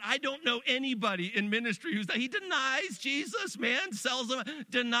something that I don't know anybody in ministry who's done. He denies Jesus, man, sells him,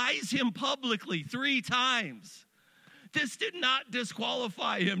 denies him publicly 3 times. This did not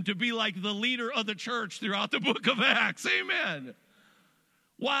disqualify him to be like the leader of the church throughout the book of Acts. Amen.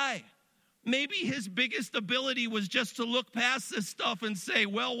 Why? Maybe his biggest ability was just to look past this stuff and say,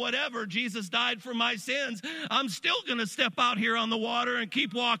 well, whatever, Jesus died for my sins. I'm still going to step out here on the water and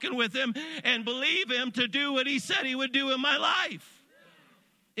keep walking with him and believe him to do what he said he would do in my life.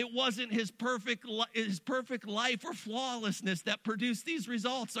 It wasn't his perfect life or flawlessness that produced these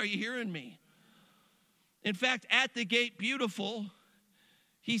results. Are you hearing me? In fact, at the gate beautiful,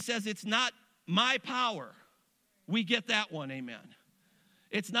 he says it's not my power. We get that one, amen.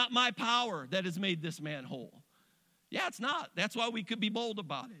 It's not my power that has made this man whole. Yeah, it's not. That's why we could be bold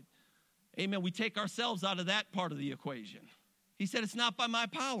about it. Amen. We take ourselves out of that part of the equation. He said it's not by my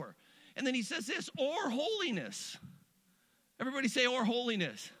power. And then he says this, or holiness. Everybody say, or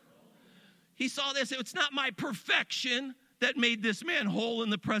holiness. He saw this. It's not my perfection that made this man whole in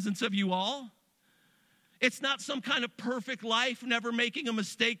the presence of you all. It's not some kind of perfect life, never making a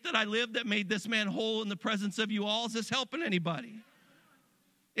mistake that I lived that made this man whole in the presence of you all. Is this helping anybody?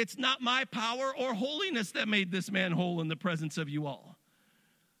 It's not my power or holiness that made this man whole in the presence of you all.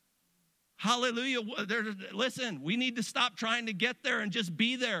 Hallelujah. Listen, we need to stop trying to get there and just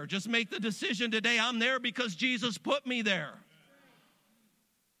be there. Just make the decision today. I'm there because Jesus put me there.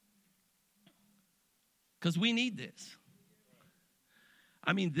 Because we need this.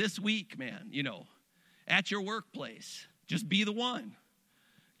 I mean, this week, man, at your workplace, just be the one.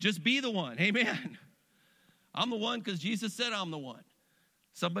 Just be the one. Amen. I'm the one because Jesus said I'm the one.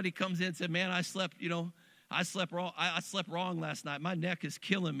 Somebody comes in and said, man, I slept wrong. I slept wrong last night. My neck is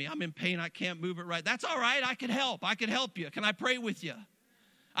killing me. I'm in pain. I can't move it right. That's all right. I can help. I can help you. Can I pray with you?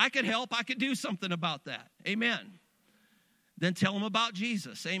 I could help. I could do something about that. Amen. Then tell them about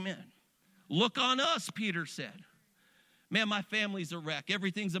Jesus. Amen. Look on us, Peter said. Man, my family's a wreck.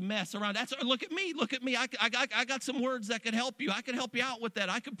 Everything's a mess around. Look at me. Look at me. I got some words that could help you. I could help you out with that.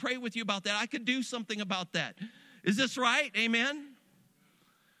 I could pray with you about that. I could do something about that. Is this right? Amen.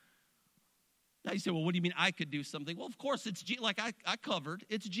 Now you say, well, what do you mean I could do something? Well, of course, it's like I covered.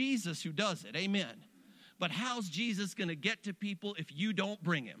 It's Jesus who does it. Amen. But how's Jesus going to get to people if you don't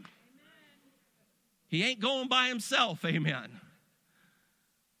bring him? He ain't going by himself. Amen.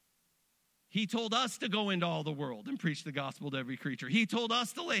 He told us to go into all the world and preach the gospel to every creature. He told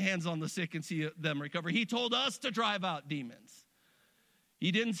us to lay hands on the sick and see them recover. He told us to drive out demons.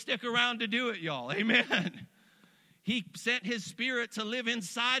 He didn't stick around to do it, y'all. Amen. He sent his Spirit to live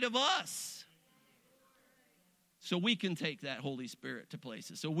inside of us. So we can take that Holy Spirit to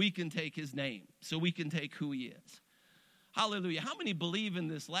places. So we can take his name. So we can take who he is. Hallelujah. How many believe in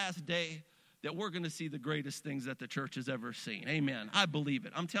this last day that we're going to see the greatest things that the church has ever seen? Amen. I believe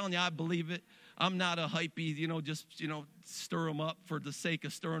it. I'm telling you, I believe it. I'm not a hypey, just stir them up for the sake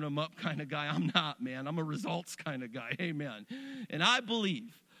of stirring them up kind of guy. I'm not, man. I'm a results kind of guy. Amen. And I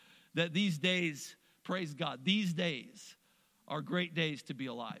believe that these days, praise God, these days are great days to be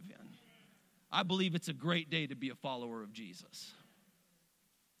alive in. I believe it's a great day to be a follower of Jesus.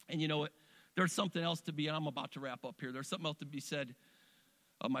 And you know what? There's something else to be, and I'm about to wrap up here. There's something else to be said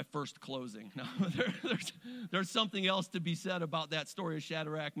of my first closing. No, there's something else to be said about that story of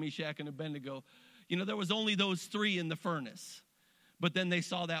Shadrach, Meshach, and Abednego. There was only those three in the furnace, but then they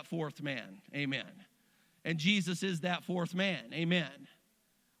saw that fourth man. Amen. And Jesus is that fourth man. Amen.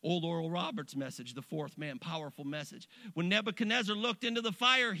 Old Oral Roberts' message, the fourth man, powerful message. When Nebuchadnezzar looked into the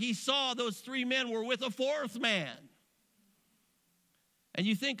fire, he saw those three men were with a fourth man. And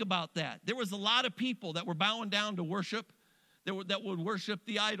you think about that. There was a lot of people that were bowing down to worship, that would worship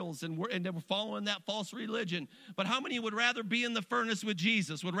the idols, and they were following that false religion. But how many would rather be in the furnace with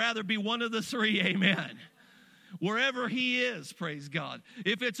Jesus, would rather be one of the three? Amen. Wherever he is, praise God.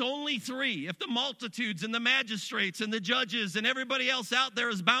 If it's only three, if the multitudes and the magistrates and the judges and everybody else out there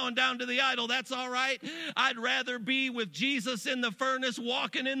is bowing down to the idol, that's all right. I'd rather be with Jesus in the furnace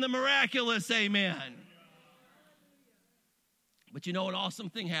walking in the miraculous. Amen. But an awesome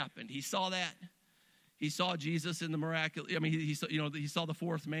thing happened. He saw that. He saw Jesus in the miraculous. He saw the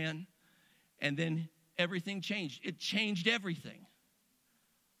fourth man. And then everything changed. It changed everything.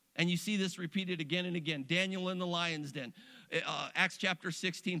 And you see this repeated again and again. Daniel in the lion's den. Acts chapter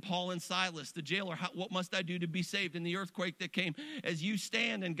 16, Paul and Silas, the jailer. What must I do to be saved? In the earthquake that came. As you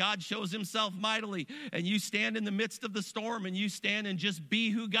stand and God shows himself mightily, and you stand in the midst of the storm, and you stand and just be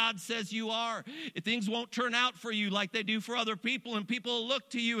who God says you are. Things won't turn out for you like they do for other people, and people will look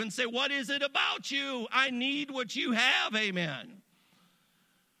to you and say, what is it about you? I need what you have. Amen.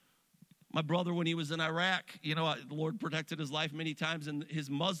 My brother, when he was in Iraq, the Lord protected his life many times, and his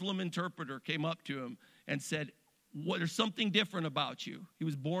Muslim interpreter came up to him and said, there's something different about you. He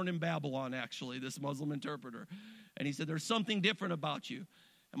was born in Babylon, actually, this Muslim interpreter. And he said, there's something different about you.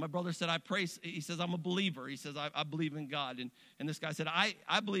 And my brother said, I pray. He says, I'm a believer. He says, I believe in God. And this guy said,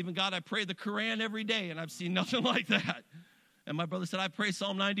 I believe in God. I pray the Quran every day, and I've seen nothing like that. And my brother said, I pray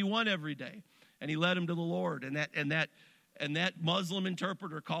Psalm 91 every day. And he led him to the Lord. And that Muslim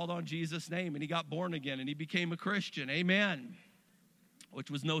interpreter called on Jesus' name, and he got born again, and he became a Christian. Amen. Which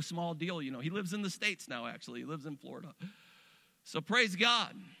was no small deal. You know, he lives in the States now, actually. He lives in Florida. So praise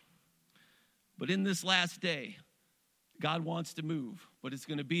God. But in this last day, God wants to move, but it's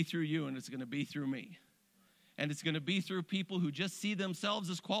going to be through you and it's going to be through me. And it's going to be through people who just see themselves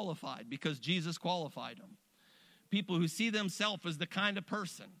as qualified because Jesus qualified them. People who see themselves as the kind of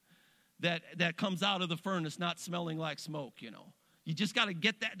person that comes out of the furnace not smelling like smoke, you know. You just got to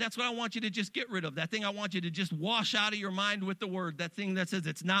get that. That's what I want you to just get rid of. That thing I want you to just wash out of your mind with the word. That thing that says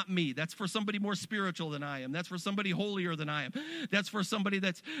it's not me. That's for somebody more spiritual than I am. That's for somebody holier than I am. That's for somebody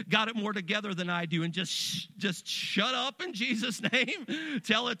that's got it more together than I do. And just shut up in Jesus' name.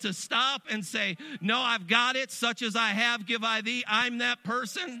 Tell it to stop and say, no, I've got it. Such as I have, give I thee. I'm that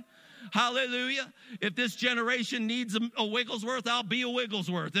person. Hallelujah. If this generation needs a Wigglesworth, I'll be a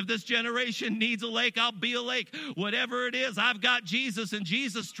Wigglesworth. If this generation needs a lake, I'll be a lake. Whatever it is, I've got Jesus, and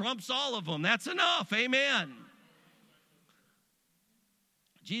Jesus trumps all of them. That's enough. Amen.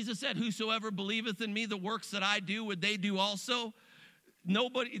 Jesus said, whosoever believeth in me, the works that I do, would they do also?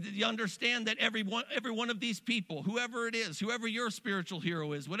 Nobody, you understand that every one of these people, whoever it is, whoever your spiritual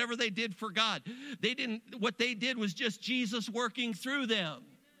hero is, whatever they did for God, what they did was just Jesus working through them.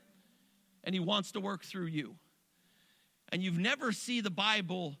 And he wants to work through you. And you've never see the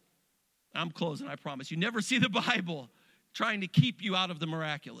Bible, I'm closing, I promise. You never see the Bible trying to keep you out of the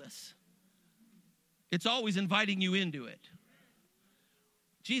miraculous. It's always inviting you into it.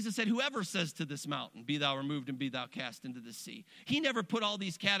 Jesus said, whoever says to this mountain, be thou removed and be thou cast into the sea. He never put all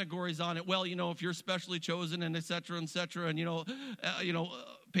these categories on it. Well, you know, if you're specially chosen and et cetera, and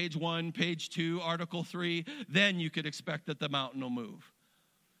page 1, page 2, article 3, then you could expect that the mountain will move.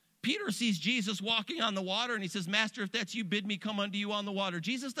 Peter sees Jesus walking on the water, and he says, Master, if that's you, bid me come unto you on the water.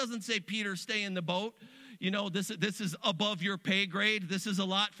 Jesus doesn't say, Peter, stay in the boat. You know, this is above your pay grade. This is a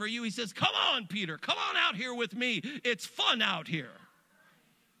lot for you. He says, come on, Peter. Come on out here with me. It's fun out here.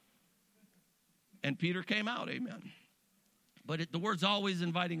 And Peter came out, amen. But the word's always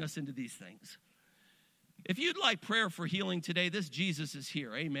inviting us into these things. If you'd like prayer for healing today, this Jesus is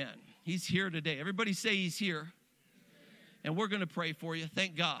here, amen. He's here today. Everybody say he's here. And we're going to pray for you.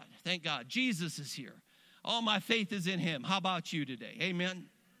 Thank God. Thank God. Jesus is here. All my faith is in him. How about you today? Amen.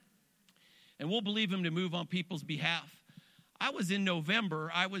 And we'll believe him to move on people's behalf. I was in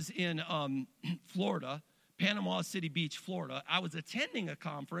November. I was in Florida, Panama City Beach, Florida. I was attending a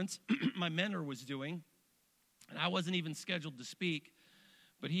conference my mentor was doing. And I wasn't even scheduled to speak.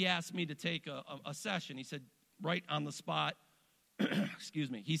 But he asked me to take a session. He said, right on the spot,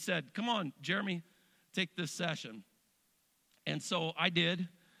 excuse me. He said, come on, Jeremy, take this session. And so I did,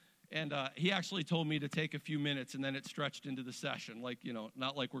 and he actually told me to take a few minutes, and then it stretched into the session, like, you know,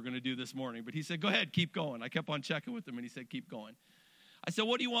 not like we're going to do this morning. But he said, go ahead, keep going. I kept on checking with him, and he said, keep going. I said,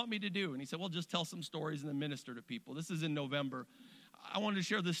 what do you want me to do? And he said, well, just tell some stories and then minister to people. This is in November. I wanted to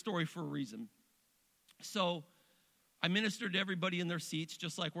share this story for a reason. So I ministered to everybody in their seats,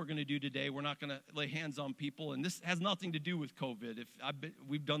 just like we're going to do today. We're not going to lay hands on people, and this has nothing to do with COVID.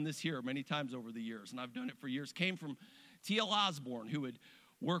 We've done this here many times over the years, and I've done it for years. Came from T.L. Osborne, who would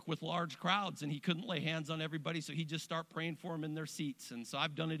work with large crowds, and he couldn't lay hands on everybody, so he'd just start praying for them in their seats. And so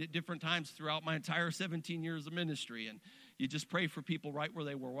I've done it at different times throughout my entire 17 years of ministry, and you just pray for people right where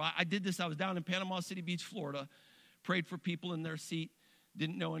they were. Well, I did this. I was down in Panama City Beach, Florida, prayed for people in their seat,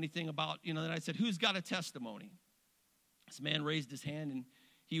 didn't know anything about, then I said, who's got a testimony? This man raised his hand, and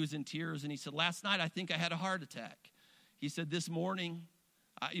he was in tears, and he said, last night I think I had a heart attack. He said, this morning,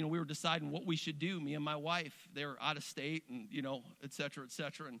 we were deciding what we should do, me and my wife. They were out of state and, et cetera, et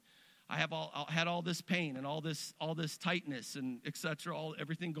cetera. And I had all this pain and all this tightness and et cetera,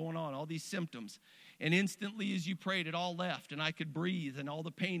 everything going on, all these symptoms. And instantly as you prayed, it all left, and I could breathe, and all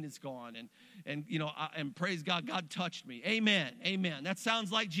the pain is gone. And praise God, God touched me. Amen, amen. That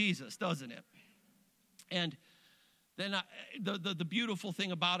sounds like Jesus, doesn't it? And then the beautiful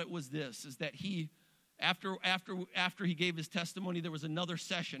thing about it was this, is that he, after he gave his testimony, there was another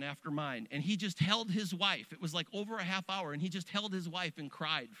session after mine, and he just held his wife. It was like over a half hour, and he just held his wife and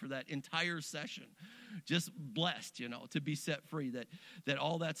cried for that entire session. Just blessed, to be set free, that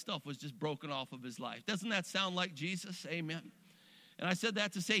all that stuff was just broken off of his life. Doesn't that sound like Jesus? Amen. And I said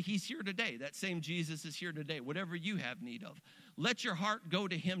that to say he's here today. That same Jesus is here today, whatever you have need of. Let your heart go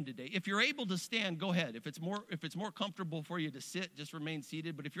to him today. If you're able to stand, go ahead. If it's more comfortable for you to sit, just remain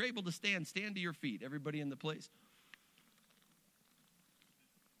seated. But if you're able to stand to your feet, everybody in the place.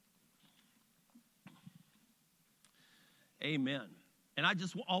 Amen. And I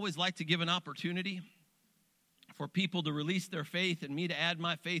just always like to give an opportunity for people to release their faith and me to add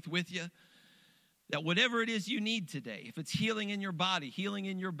my faith with you. That whatever it is you need today, if it's healing in your body, healing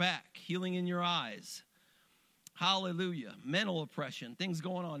in your back, healing in your eyes, hallelujah, mental oppression, things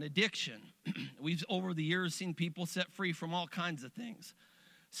going on, addiction. We've over the years seen people set free from all kinds of things.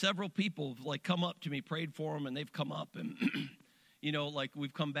 Several people have come up to me, prayed for them, and they've come up and,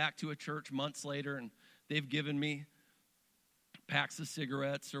 we've come back to a church months later and they've given me packs of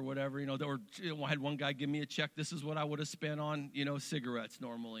cigarettes or whatever, I had one guy give me a check. This is what I would have spent on, cigarettes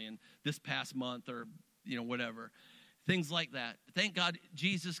normally, and this past month or, whatever. Things like that. Thank God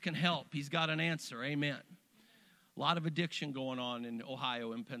Jesus can help. He's got an answer. Amen. A lot of addiction going on in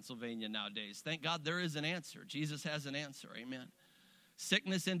Ohio and Pennsylvania nowadays. Thank God there is an answer. Jesus has an answer. Amen.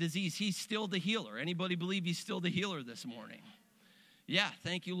 Sickness and disease, he's still the healer. Anybody believe he's still the healer this morning? Yeah,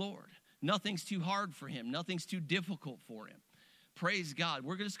 thank you, Lord. Nothing's too hard for him. Nothing's too difficult for him. Praise God.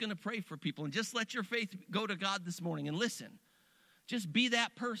 We're just going to pray for people and just let your faith go to God this morning. And listen, just be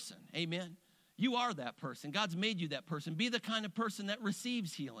that person. Amen. You are that person. God's made you that person. Be the kind of person that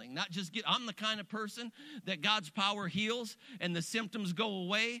receives healing. Not just I'm the kind of person that God's power heals and the symptoms go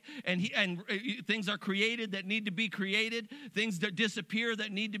away and things are created that need to be created. Things that disappear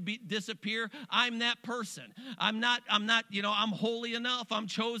that need to disappear. I'm that person. I'm holy enough. I'm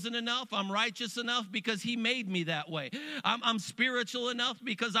chosen enough. I'm righteous enough because he made me that way. I'm spiritual enough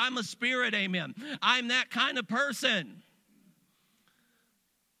because I'm a spirit. Amen. I'm that kind of person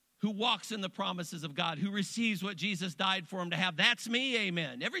who walks in the promises of God, who receives what Jesus died for him to have. That's me,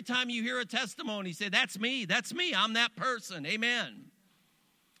 amen. Every time you hear a testimony, say, that's me, I'm that person, amen.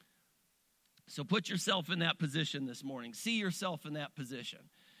 So put yourself in that position this morning. See yourself in that position.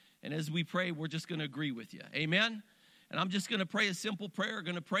 And as we pray, we're just going to agree with you, amen? And I'm just going to pray a simple prayer,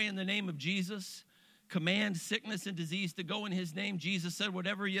 going to pray in the name of Jesus, command sickness and disease to go in his name. Jesus said,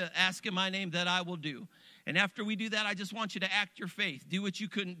 whatever you ask in my name, that I will do. And after we do that, I just want you to act your faith. Do what you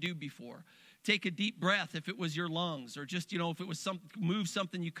couldn't do before. Take a deep breath if it was your lungs or just, if it was move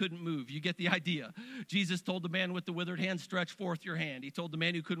something you couldn't move. You get the idea. Jesus told the man with the withered hand, stretch forth your hand. He told the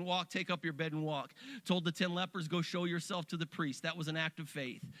man who couldn't walk, take up your bed and walk. Told the 10 lepers, go show yourself to the priest. That was an act of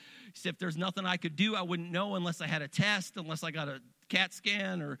faith. He said, if there's nothing I could do, I wouldn't know unless I had a test, unless I got a CAT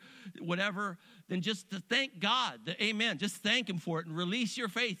scan or whatever, then just to thank God. Amen. Just thank him for it and release your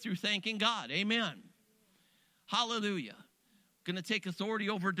faith through thanking God. Amen. Hallelujah. Going to take authority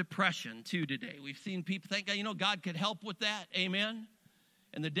over depression too today. We've seen people think, God could help with that. Amen.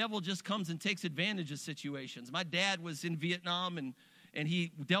 And the devil just comes and takes advantage of situations. My dad was in Vietnam and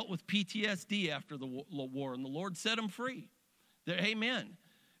he dealt with PTSD after the war, and the Lord set him free. Amen.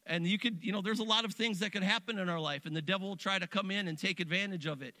 And you could, there's a lot of things that could happen in our life, and the devil will try to come in and take advantage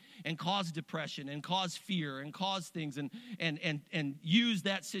of it and cause depression and cause fear and cause things and use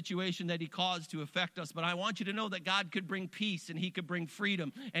that situation that he caused to affect us. But I want you to know that God could bring peace and he could bring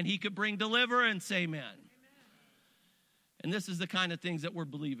freedom and he could bring deliverance. Amen. And this is the kind of things that we're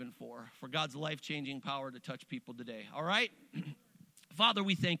believing for God's life-changing power to touch people today. All right? Father,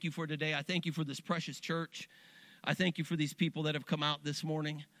 we thank you for today. I thank you for this precious church. I thank you for these people that have come out this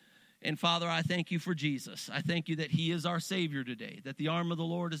morning. And Father, I thank you for Jesus. I thank you that he is our Savior today, that the arm of the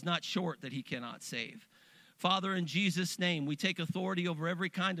Lord is not short, that he cannot save. Father, in Jesus' name, we take authority over every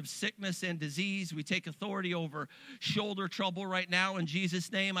kind of sickness and disease. We take authority over shoulder trouble right now. In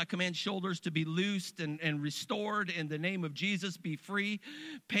Jesus' name, I command shoulders to be loosed and restored. In the name of Jesus, be free.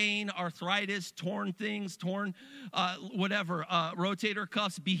 Pain, arthritis, torn things, rotator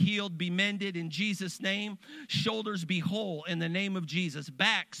cuffs, be healed, be mended in Jesus' name. Shoulders be whole in the name of Jesus.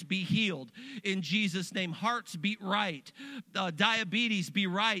 Backs be healed in Jesus' name. Hearts beat right. Diabetes be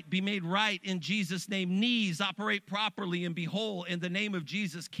right, be made right in Jesus' name. Knees operate properly and be whole in the name of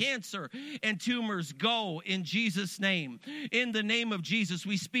Jesus. Cancer and tumors go in Jesus' name. In the name of Jesus,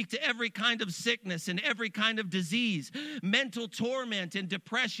 we speak to every kind of sickness and every kind of disease, mental torment and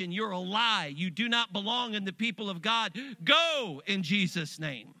depression. You're a lie. You do not belong in the people of God. Go in Jesus'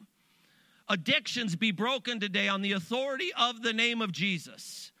 name. Addictions be broken today on the authority of the name of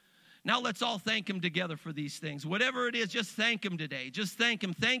Jesus. Now let's all thank him together for these things. Whatever it is, just thank him today. Just thank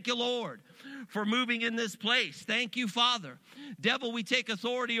him. Thank you, Lord, for moving in this place. Thank you, Father. Devil, we take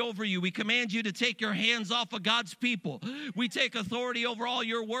authority over you. We command you to take your hands off of God's people. We take authority over all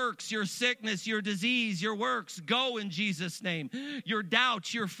your works, your sickness, your disease, your works. Go in Jesus' name. Your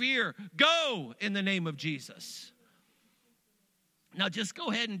doubts, your fear, go in the name of Jesus. Now, just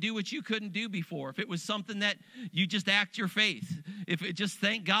go ahead and do what you couldn't do before. If it was something that you just act your faith, if it just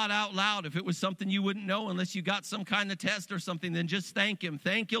thank God out loud, if it was something you wouldn't know unless you got some kind of test or something, then just thank him.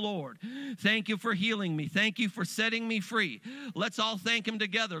 Thank you, Lord. Thank you for healing me. Thank you for setting me free. Let's all thank him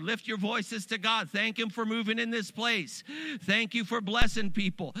together. Lift your voices to God. Thank him for moving in this place. Thank you for blessing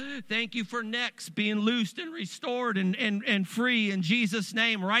people. Thank you for necks being loosed and restored and free in Jesus'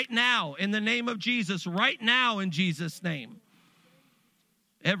 name right now, in the name of Jesus, right now in Jesus' name.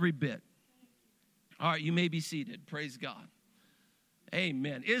 Every bit. All right, you may be seated. Praise God.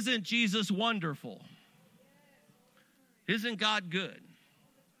 Amen. Isn't Jesus wonderful? Isn't God good?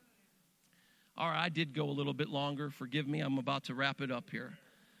 All right, I did go a little bit longer. Forgive me. I'm about to wrap it up here.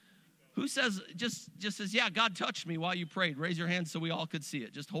 Who says, just says, yeah, God touched me while you prayed? Raise your hand so we all could see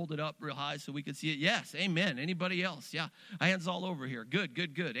it. Just hold it up real high so we could see it. Yes, amen. Anybody else? Yeah, hands all over here.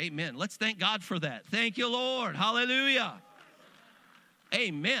 Good. Amen. Let's thank God for that. Thank you, Lord. Hallelujah.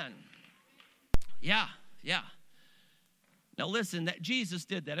 Amen. Yeah. Now listen, that Jesus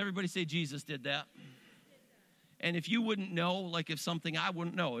did that. Everybody say Jesus did that. And if you wouldn't know, like if something I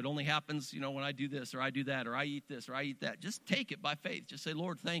wouldn't know, it only happens, when I do this or I do that or I eat this or I eat that. Just take it by faith. Just say,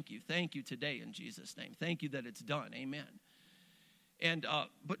 Lord, thank you. Thank you today in Jesus' name. Thank you that it's done. Amen. And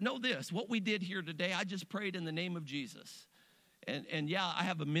but know this, what we did here today, I just prayed in the name of Jesus. And yeah, I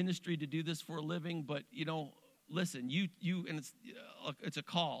have a ministry to do this for a living, but listen, you and it's a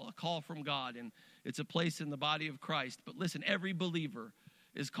call from God, and it's a place in the body of Christ. But listen, every believer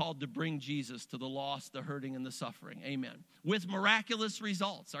is called to bring Jesus to the lost, the hurting, and the suffering. Amen. With miraculous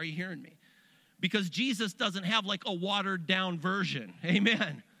results. Are you hearing me? Because Jesus doesn't have like a watered down version.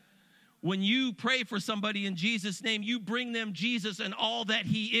 Amen. When you pray for somebody in Jesus' name, you bring them Jesus and all that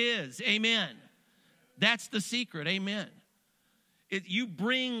he is. Amen. That's the secret. Amen. You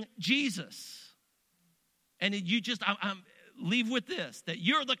bring Jesus. And you just, leave with this, that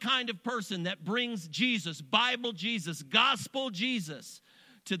you're the kind of person that brings Jesus, Bible Jesus, gospel Jesus,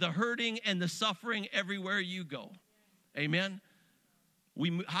 to the hurting and the suffering everywhere you go. Amen?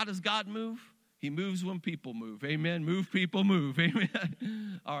 How does God move? He moves when people move. Amen? Move, people move.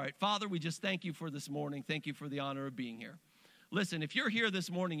 Amen? All right, Father, we just thank you for this morning. Thank you for the honor of being here. Listen, if you're here this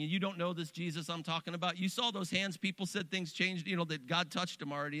morning and you don't know this Jesus I'm talking about, you saw those hands, people said things changed, that God touched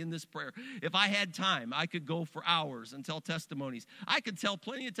them already in this prayer. If I had time, I could go for hours and tell testimonies. I could tell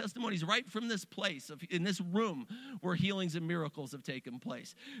plenty of testimonies right from this place, in this room where healings and miracles have taken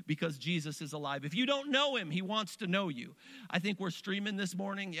place, because Jesus is alive. If you don't know him, he wants to know you. I think we're streaming this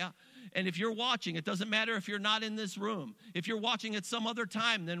morning, yeah. And if you're watching, it doesn't matter if you're not in this room. If you're watching at some other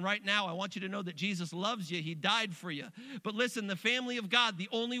time, then right now I want you to know that Jesus loves you. He died for you. But listen, the family of God, the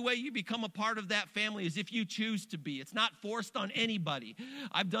only way you become a part of that family is if you choose to be. It's not forced on anybody.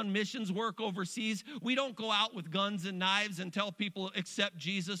 I've done missions work overseas. We don't go out with guns and knives and tell people accept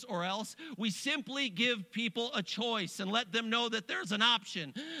Jesus or else. We simply give people a choice and let them know that there's an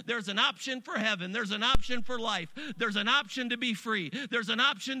option. There's an option for heaven. There's an option for life. There's an option to be free. There's an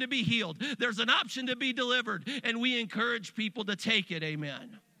option to be healed. There's an option to be delivered, and we encourage people to take it.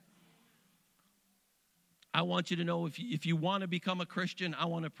 Amen. I want you to know, if you want to become a Christian, I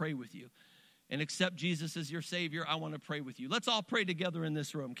want to pray with you and accept Jesus as your Savior. I want to pray with you. Let's all pray together in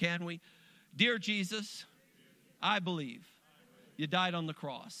this room, can we? Dear Jesus, I believe you died on the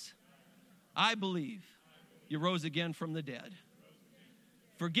cross. I believe you rose again from the dead.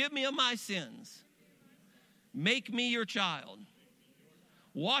 Forgive me of my sins. Make me your child.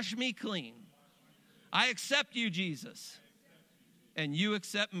 Wash me clean. I accept you, Jesus, and you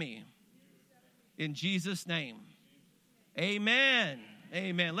accept me. In Jesus' name, amen.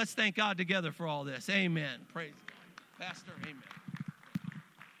 Amen. Let's thank God together for all this. Amen. Praise God. Pastor, amen.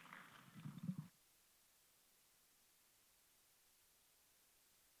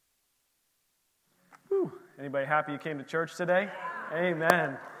 Whew. Anybody happy you came to church today?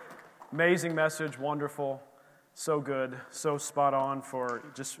 Amen. Amazing message, wonderful. So good, so spot on for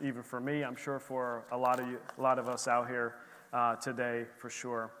just even for me. I'm sure for a lot of us out here today, for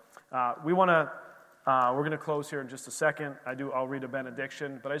sure. We're going to close here in just a second. I'll read a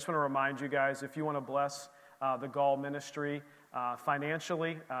benediction, but I just want to remind you guys, if you want to bless the Gall ministry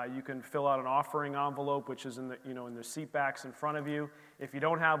financially, you can fill out an offering envelope, which is in the seat backs in front of you. If you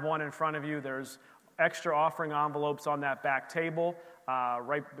don't have one in front of you, there's extra offering envelopes on that back table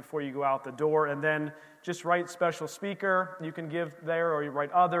right before you go out the door. And then just write special speaker. You can give there, or you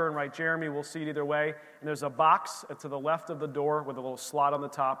write other and write Jeremy. We'll see it either way. And there's a box to the left of the door with a little slot on the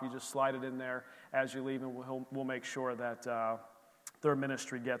top. You just slide it in there as you leave, and we'll make sure that their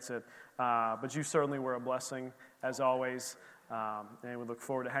ministry gets it. But you certainly were a blessing, as always. And we look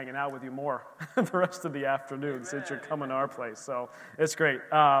forward to hanging out with you more the rest of the afternoon since you're coming to our place. So it's great.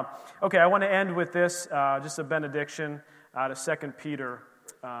 Okay, I want to end with this, just a benediction out of 2 Peter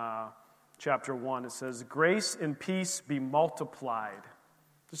chapter 1. It says, grace and peace be multiplied.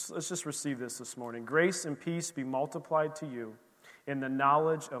 Let's just receive this morning. Grace and peace be multiplied to you in the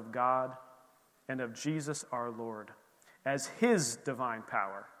knowledge of God and of Jesus our Lord, as His divine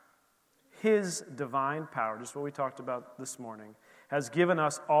power, just what we talked about this morning, has given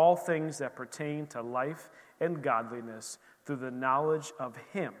us all things that pertain to life and godliness through the knowledge of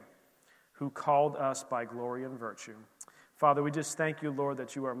Him who called us by glory and virtue. Father, we just thank you, Lord,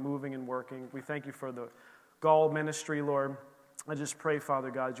 that you are moving and working. We thank you for the Gall ministry, Lord. I just pray, Father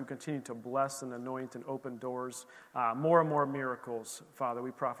God, as you continue to bless and anoint and open doors, more and more miracles, Father,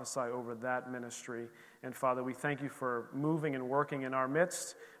 we prophesy over that ministry. And Father, we thank you for moving and working in our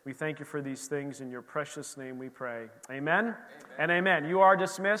midst. We thank you for these things. In your precious name we pray. Amen? And amen. You are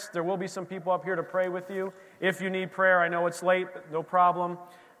dismissed. There will be some people up here to pray with you. If you need prayer, I know it's late, but no problem.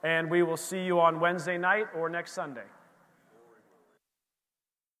 And we will see you on Wednesday night or next Sunday.